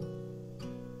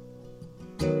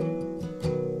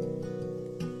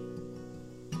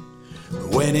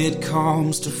 When it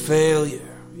comes to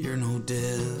failure, you're no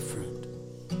different.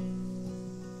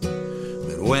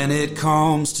 But when it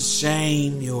comes to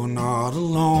shame, you're not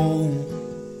alone.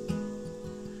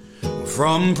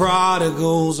 From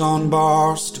prodigals on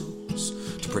bar stools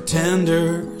to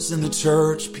pretenders in the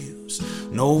church pews,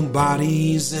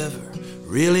 nobody's ever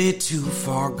really too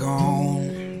far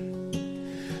gone.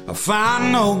 I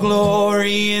find no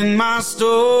glory in my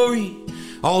story,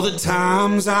 all the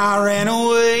times I ran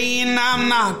away, and I'm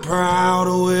not proud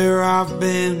of where I've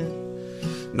been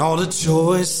and all the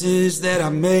choices that I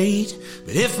made.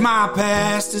 But if my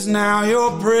past is now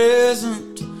your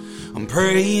present, I'm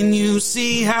praying you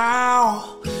see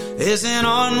how there's an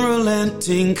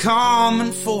unrelenting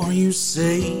coming for you,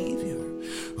 Savior,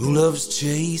 who loves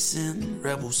chasing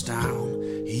rebels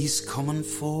down. He's coming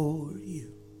for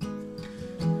you.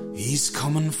 He's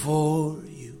coming for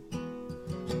you.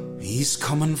 He's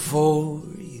coming for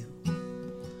you.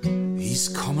 He's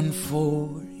coming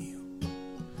for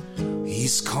you.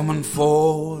 He's coming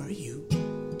for you.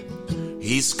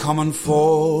 He's coming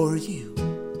for you.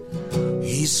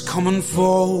 He's coming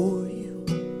for you.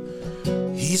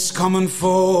 He's coming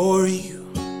for you.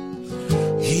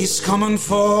 He's coming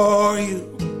for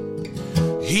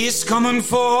you. He's coming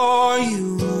for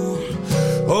you.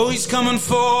 Oh, he's coming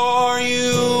for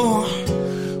you.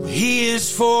 He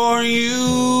is for you.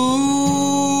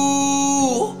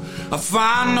 I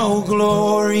find no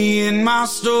glory in my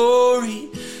story,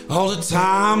 all the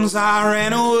times I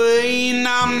ran away, and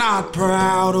I'm not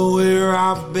proud of where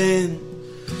I've been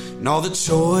and all the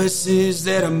choices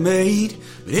that I made.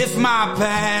 But if my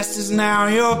past is now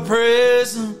your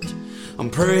present, I'm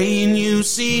praying you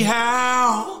see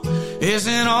how there's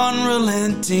an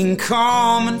unrelenting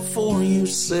coming for you,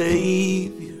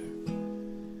 Savior.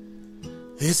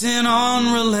 There's an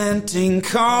unrelenting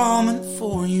coming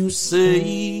for you,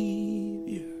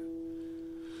 Savior,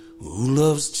 who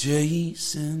loves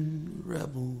chasing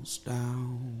rebels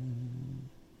down.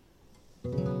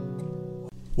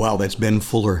 Wow, that's Ben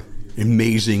Fuller.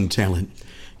 Amazing talent.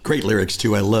 Great lyrics,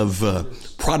 too. I love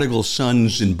prodigal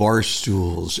sons in bar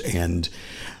stools and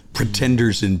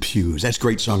pretenders in pews. That's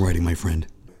great songwriting, my friend.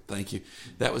 Thank you.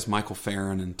 That was Michael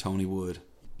Farron and Tony Wood.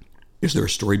 Is there a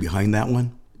story behind that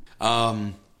one?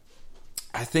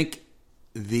 I think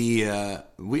we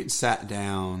had sat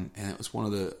down, and it was one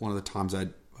of the times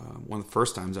one of the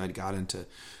first times I'd got into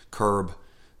Curb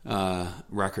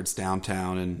Records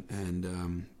downtown,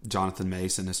 and Jonathan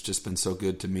Mason has just been so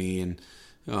good to me, and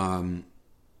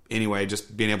anyway,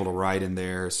 just being able to write in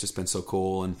there, it's just been so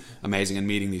cool and amazing, and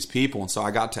meeting these people, and so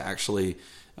I got to actually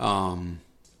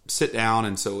sit down,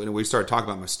 and so we started talking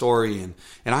about my story, and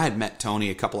I had met Tony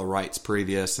a couple of rights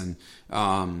previous, and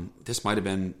this might have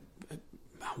been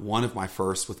one of my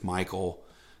first with Michael,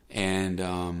 and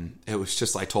it was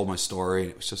just, I told my story,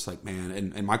 and it was just like, man,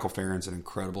 and Michael Farron's an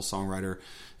incredible songwriter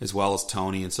as well as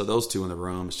Tony, and so those two in the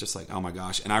room, it's just like, oh my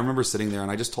gosh. And I remember sitting there, and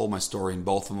I just told my story, and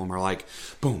both of them are like,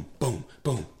 boom, boom,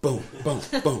 boom, boom, boom,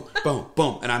 boom, boom,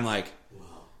 boom, and I'm like,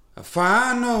 I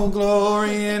find no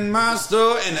glory in my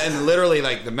story, and literally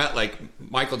like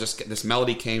Michael just, this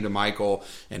melody came to Michael,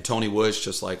 and Tony Wood's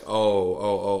just like,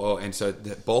 oh, and so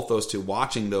both those two,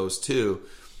 watching those two,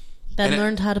 Ben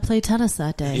learned how to play tennis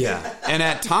that day. Yeah, and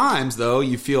at times though,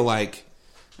 you feel like,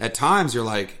 at times you're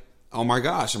like, oh my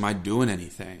gosh, am I doing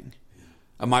anything?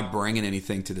 Am I bringing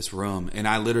anything to this room? And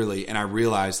I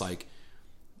realized, like,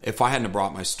 if I hadn't have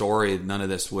brought my story, none of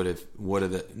this would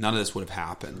have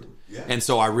happened. Yeah. And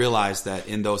so I realized that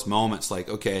in those moments, like,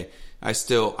 okay, I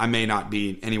may not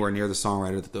be anywhere near the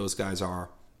songwriter that those guys are,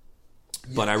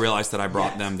 but I realized that I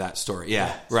brought them that story.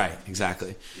 Yeah, right,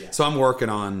 exactly. Yeah. So I'm working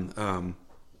on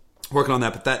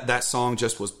that, but that song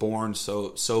just was born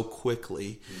so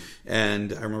quickly.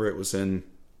 And I remember it was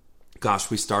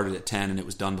we started at 10 and it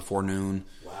was done before noon.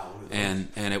 Wow. And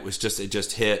it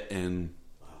just hit, and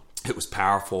it was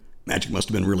powerful. Magic must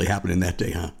have been really happening that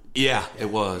day, huh? Yeah, it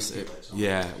was. It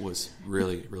was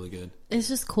really, really good. It's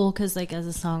just cool because, like, as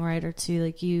a songwriter too,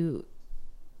 like, you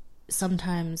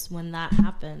sometimes when that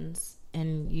happens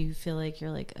and you feel like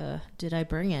you're like, did I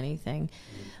bring anything?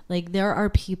 Mm-hmm. Like, there are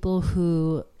people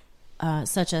who,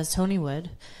 such as Tony Wood,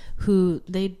 who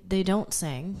they don't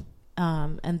sing.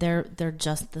 And they're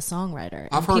just the songwriter.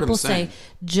 I've heard people him sing. say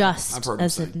just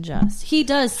as in just. He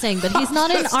does sing, but he's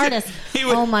not an artist.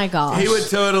 Oh my gosh. He would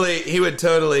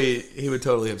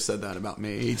totally have said that about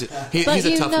me. He's a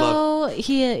tough love.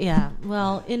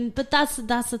 But that's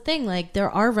the thing. Like,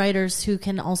 there are writers who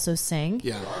can also sing.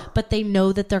 Yeah. But they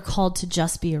know that they're called to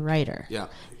just be a writer. Yeah.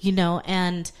 You know,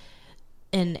 and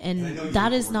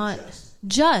that is not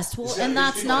just well, and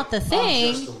that's not the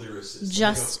thing.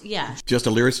 Just a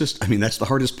lyricist. I mean, that's the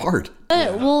hardest part.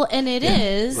 Well, and it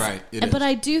is right. But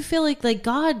I do feel like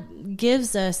God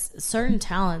gives us certain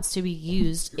talents to be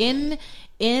used in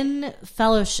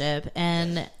fellowship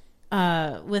and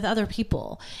with other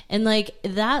people, and like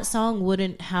that song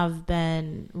wouldn't have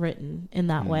been written in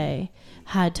that way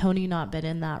had Tony not been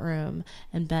in that room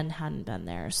and Ben hadn't been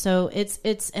there. So it's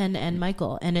and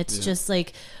Michael, and it's just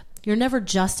like, you're never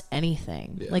just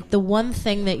anything. Yeah. Like, the one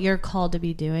thing that you're called to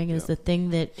be doing is the thing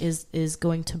that is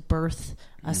going to birth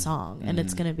a song, and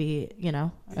it's going to be,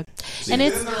 and it's. Then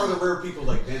there are the rare people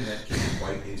like Ben that can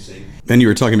write and sing. Ben, you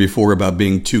were talking before about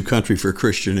being too country for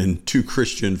Christian and too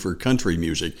Christian for country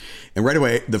music, and right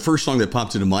away, the first song that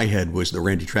popped into my head was the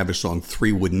Randy Travis song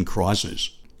 "Three Wooden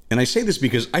Crosses." And I say this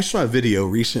because I saw a video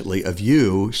recently of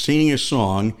you singing a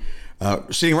song,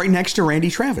 sitting right next to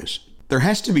Randy Travis. There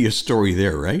has to be a story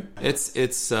there, right?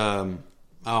 It's oh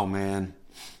man,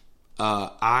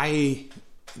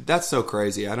 that's so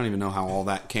crazy. I don't even know how all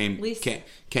that came,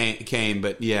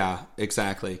 but yeah,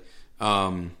 exactly.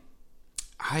 I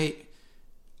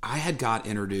had got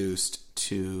introduced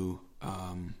to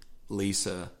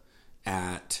Lisa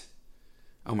at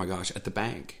the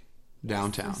bank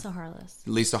downtown.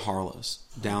 Lisa Harless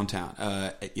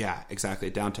downtown. Yeah, exactly,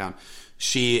 downtown.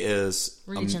 She is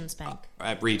Regions Bank.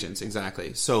 At Regions,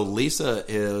 exactly. So Lisa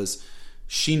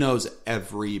she knows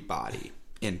everybody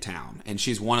in town, and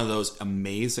she's one of those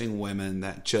amazing women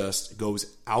that just goes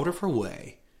out of her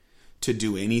way to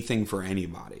do anything for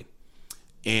anybody.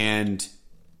 And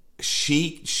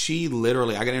she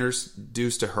literally, I got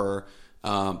introduced to her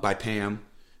by Pam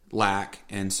Lack,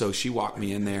 and so she walked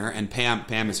me in there, and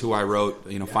Pam is who I wrote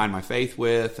Find My Faith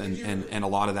with, and a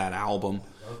lot of that album.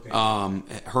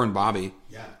 Her and Bobby,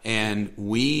 and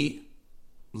we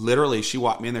literally, she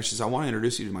walked me in there. She said, I want to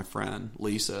introduce you to my friend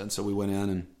Lisa. And so we went in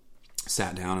and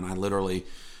sat down, and I literally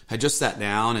had just sat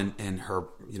down, and her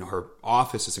her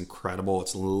office is incredible.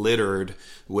 It's littered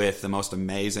with the most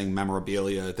amazing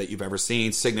memorabilia that you've ever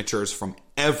seen, signatures from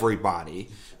everybody,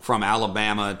 from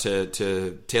Alabama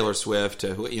to Taylor Swift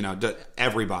to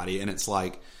everybody. And it's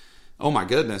like, oh my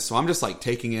goodness. So I'm just like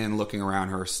taking in, looking around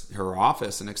her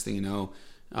office, and next thing you know,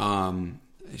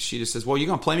 she just says, well, you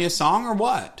going to play me a song or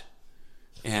what?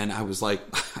 And I was like,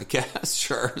 I guess,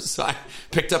 sure. So I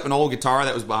picked up an old guitar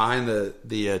that was behind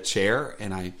the chair,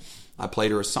 and I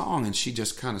played her a song, and she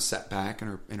just kind of sat back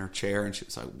in her chair, and she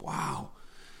was like, wow,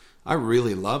 I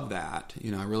really love that.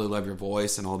 You know, I really love your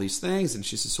voice and all these things. And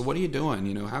she said, so what are you doing?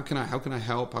 You know, how can I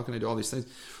help? How can I do all these things?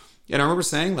 And I remember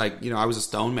saying, like, you know, I was a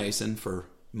stonemason for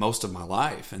most of my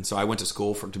life. And so I went to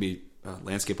school to be a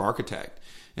landscape architect.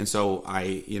 And so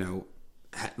I, you know,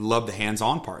 loved the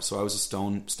hands-on part. So I was a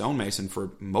stonemason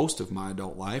for most of my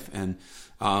adult life. And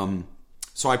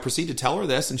so I proceeded to tell her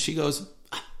this, and she goes,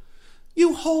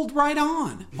 you hold right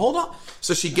on. Hold on.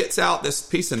 So she gets out this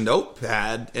piece of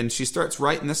notepad, and she starts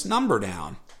writing this number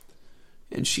down.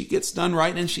 And she gets done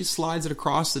writing, and she slides it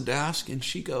across the desk, and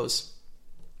she goes,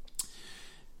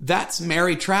 that's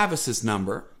Mary Travis's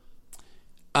number.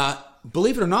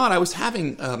 Believe it or not, I was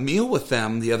having a meal with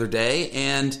them the other day,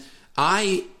 and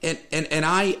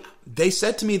they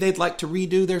said to me they'd like to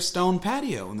redo their stone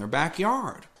patio in their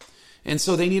backyard. And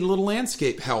so they need a little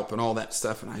landscape help and all that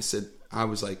stuff. And I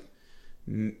was like,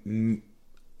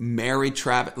 Mary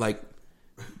Travis, like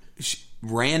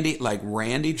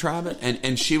Randy Travis,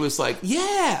 and she was like,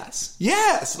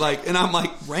 yes, like, and I'm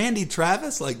like, Randy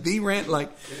Travis, like the Rand,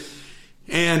 like,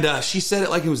 and she said it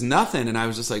like it was nothing, and I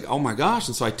was just like, oh my gosh.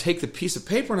 And so I take the piece of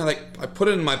paper and I put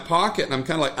it in my pocket, and I'm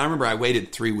kind of like, I remember I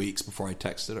waited 3 weeks before I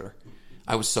texted her.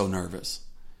 I was so nervous.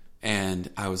 And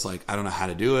I was like, I don't know how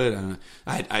to do it. And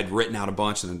I'd written out a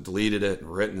bunch and then deleted it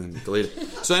and written and deleted it.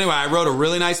 So anyway, I wrote a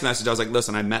really nice message. I was like,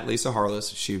 listen, I met Lisa Harless.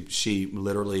 She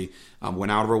literally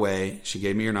went out of her way. She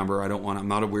gave me your number. I'm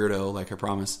not a weirdo, like I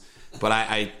promised. But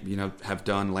I have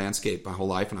done landscape my whole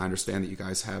life, and I understand that you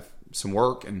guys have some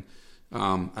work, and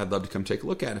I'd love to come take a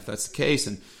look at it if that's the case.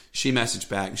 And she messaged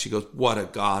back, and she goes, what a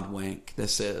God wink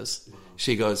this is.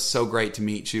 She goes, so great to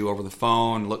meet you over the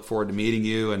phone. Look forward to meeting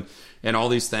you, and all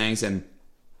these things.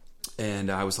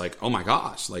 And I was like, oh my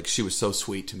gosh, like, she was so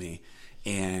sweet to me.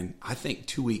 And I think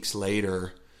 2 weeks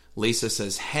later, Lisa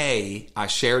says, hey, I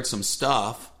shared some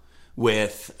stuff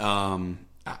with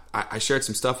I shared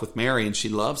some stuff with Mary, and she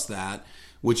loves that.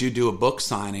 Would you do a book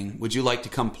signing? Would you like to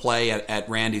come play at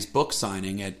Randy's book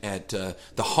signing at the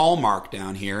Hallmark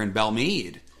down here in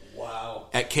Belmead? Wow.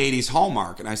 At Katie's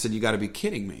Hallmark. And I said, you got to be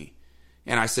kidding me.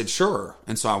 And I said, sure.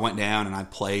 And so I went down and I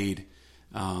played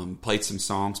some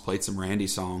songs, played some Randy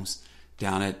songs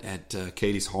down at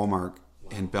Katie's Hallmark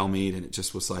in Belmead. And it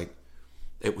just was like,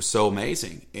 it was so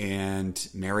amazing. And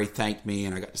Mary thanked me,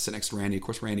 and I got to sit next to Randy. Of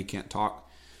course, Randy can't talk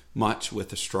much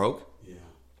with a stroke. Yeah.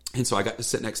 And so I got to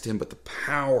sit next to him, but the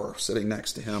power sitting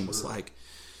next to him was like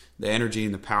the energy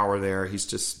and the power there.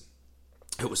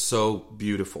 It was so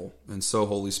beautiful and so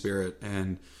Holy Spirit.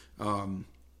 And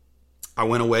I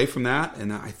went away from that,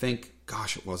 and I think,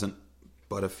 gosh, it wasn't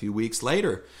but a few weeks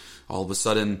later, all of a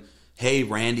sudden, hey,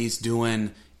 Randy's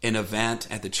doing an event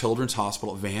at the Children's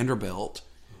Hospital at Vanderbilt,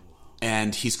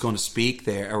 and he's going to speak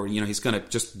there, or he's going to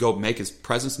just go make his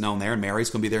presence known there, and Mary's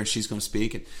going to be there, and she's going to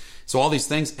speak, and so all these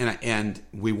things, and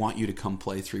we want you to come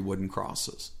play 3 Wooden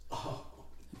Crosses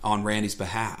on Randy's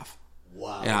behalf.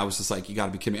 Wow. And I was just like, you got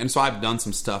to be kidding me. And so I've done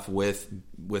some stuff with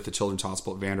the Children's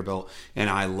Hospital at Vanderbilt, and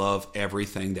I love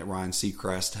everything that Ryan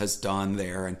Seacrest has done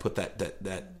there and put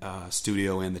that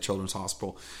studio in the Children's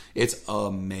Hospital. It's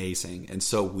amazing. And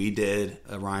so we did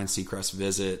a Ryan Seacrest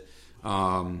visit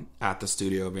at the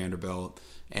studio at Vanderbilt,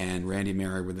 and Randy and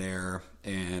Mary were there,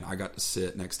 and I got to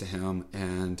sit next to him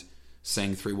and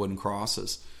sing 3 Wooden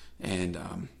Crosses, and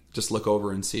just look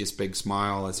over and see his big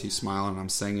smile as he's smiling and I'm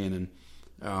singing.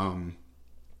 And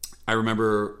I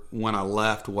remember when I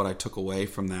left, what I took away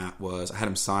from that was I had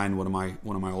him sign one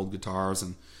of my old guitars,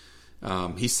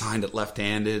 and he signed it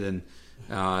left-handed, and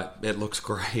it looks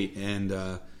great.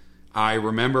 And I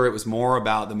remember it was more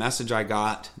about the message I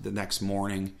got the next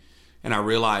morning, and I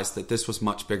realized that this was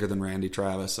much bigger than Randy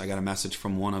Travis. I got a message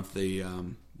from one of the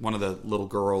little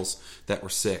girls that were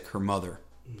sick, her mother.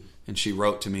 And she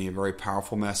wrote to me a very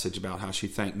powerful message about how she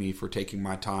thanked me for taking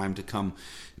my time to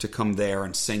come there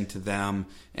and sing to them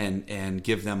and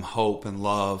give them hope and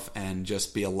love and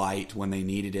just be a light when they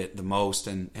needed it the most.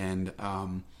 And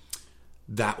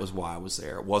that was why I was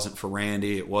there. It wasn't for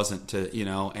Randy. It wasn't to,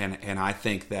 and I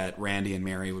think that Randy and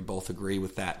Mary would both agree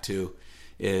with that too,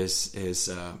 is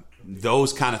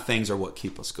those kind of things are what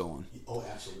keep us going. Oh,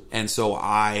 absolutely. And so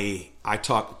I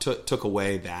took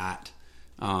away that.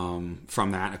 From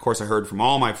that. And of course I heard from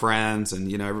all my friends,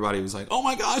 and everybody was like, oh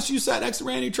my gosh, you sat next to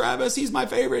Randy Travis, he's my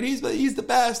favorite, he's the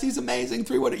best, he's amazing,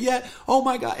 3 Wooden, yeah, oh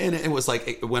my God. And it was like,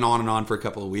 it went on and on for a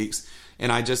couple of weeks,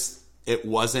 and it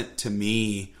wasn't, to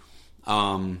me,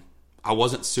 I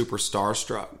wasn't super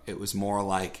starstruck. It was more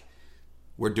like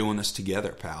we're doing this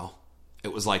together, pal.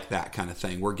 It was like that kind of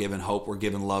thing. We're giving hope, we're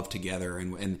giving love together,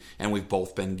 and we've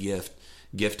both been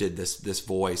gifted this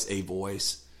voice,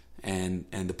 and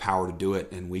the power to do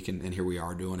it, and here we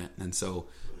are doing it. And so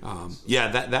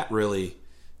that really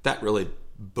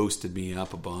boosted me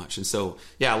up a bunch. And so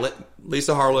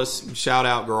Lisa Harless, shout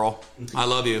out, girl, I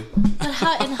love you. But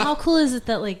how cool is it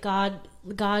that like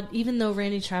God, even though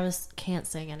Randy Travis can't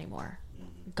sing anymore,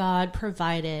 God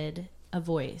provided a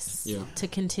voice to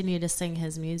continue to sing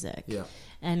his music,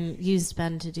 and used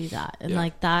Ben to do that, and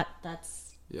like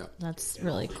that's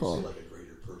really cool. Like a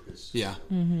greater purpose.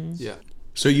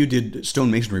 So you did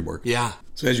stonemasonry work. Yeah.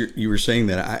 So as you were saying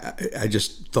that, I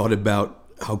just thought about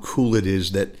how cool it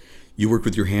is that you work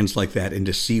with your hands like that, and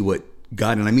to see what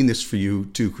God, and I mean this for you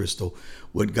too, Crystal,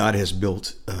 what God has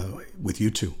built with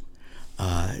you two.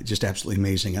 Just absolutely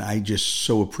amazing. And I just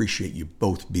so appreciate you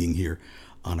both being here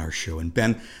on our show. And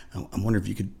Ben, I'm wondering if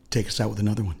you could take us out with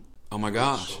another one. Oh my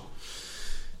gosh.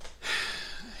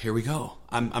 Here we go.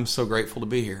 I'm so grateful to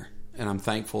be here, and I'm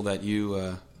thankful that you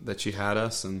had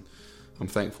us, and I'm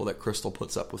thankful that Crystal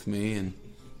puts up with me, and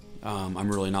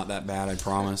I'm really not that bad, I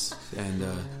promise. And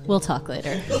we'll talk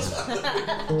later.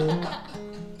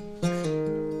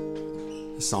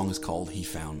 The song is called "He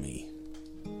Found Me."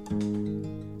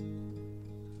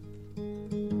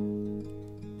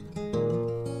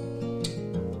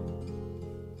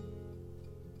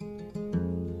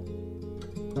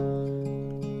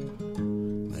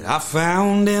 I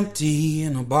found empty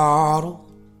in a bottle.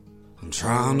 I'm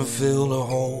trying to fill a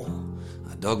hole.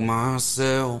 I dug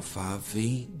myself 5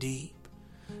 feet deep.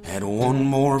 Had one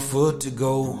more foot to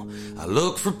go. I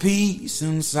looked for peace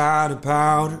inside a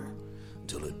powder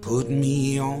till it put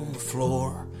me on the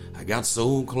floor. I got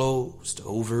so close to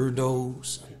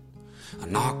overdosing. I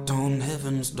knocked on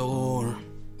heaven's door.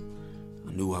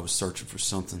 I knew I was searching for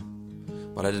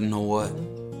something, but I didn't know what.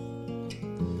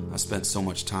 I spent so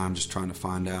much time just trying to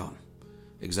find out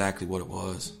exactly what it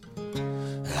was.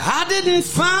 I didn't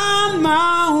find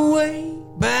my way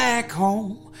back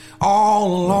home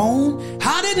all alone.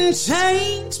 I didn't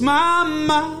change my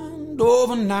mind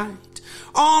overnight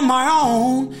on my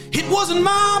own. It wasn't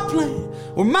my plan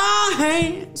or my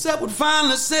hands that would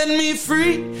finally set me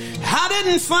free. I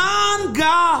didn't find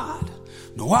God.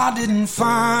 No, I didn't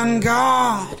find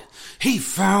God. He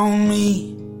found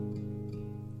me.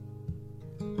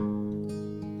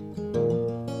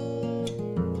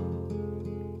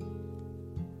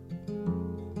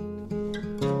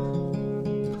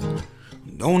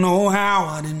 Don't know how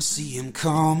I didn't see him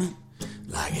coming,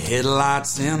 like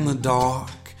headlights in the dark,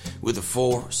 with the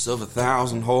force of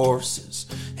 1,000 horses,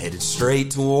 headed straight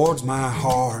towards my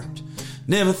heart.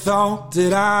 Never thought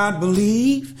that I'd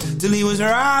believe, till he was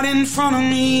right in front of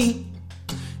me.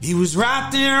 He was right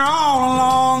there all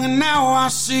along, and now I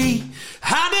see.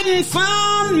 I didn't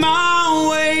find my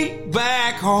way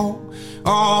back home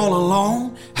all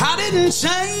alone. I didn't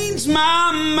change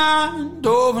my mind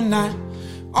overnight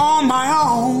on my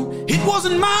own. It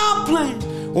wasn't my plan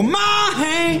or my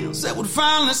hands that would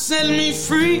finally set me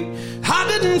free. I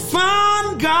didn't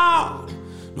find God.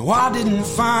 No, I didn't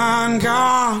find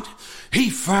God. He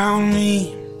found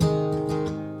me.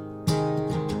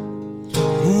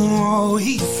 Oh,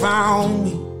 he found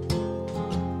me.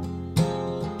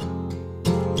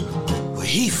 Well,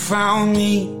 he found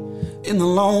me in the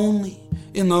lonely,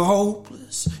 in the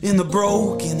hopeless, in the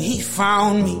broken. He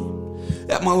found me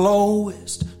at my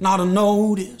lowest, not a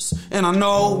notice. And I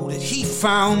know that he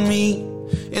found me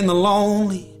in the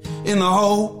lonely, in the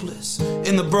hopeless,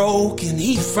 in the broken.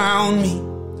 He found me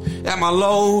at my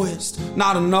lowest,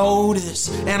 not a notice.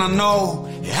 And I know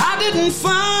I didn't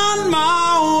find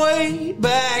my way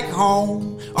back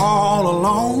home all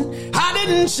alone. I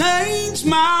didn't change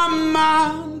my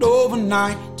mind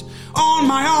overnight on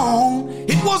my own.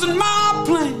 It wasn't my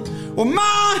plan or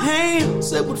my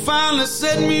hands that would finally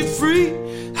set me free.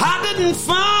 I didn't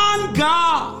find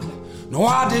God. No,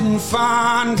 I didn't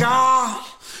find God.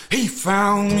 He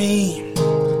found me.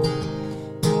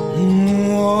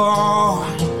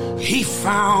 Oh, he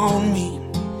found me.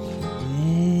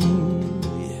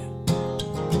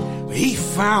 Yeah. He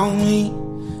found me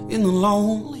in the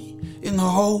lonely, in the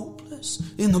hopeless,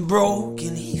 in the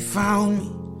broken. He found me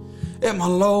at my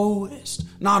lowest,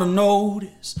 not a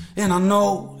notice. And I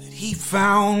know that he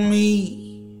found me.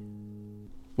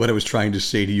 What I was trying to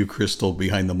say to you, Crystal,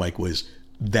 behind the mic was,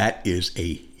 that is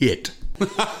a hit.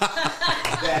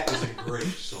 That is a great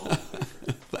song.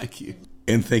 Thank you.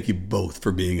 And thank you both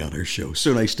for being on our show.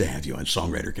 So nice to have you on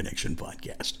Songwriter Connection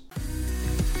Podcast.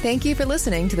 Thank you for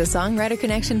listening to the Songwriter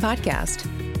Connection podcast.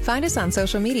 Find us on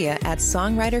social media at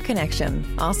Songwriter Connection.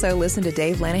 Also, listen to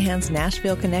Dave Lanahan's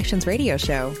Nashville Connections radio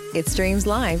show. It streams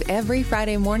live every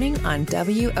Friday morning on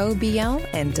WOBL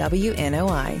and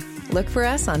WNOI. Look for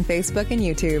us on Facebook and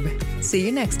YouTube. See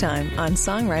you next time on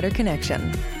Songwriter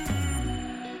Connection.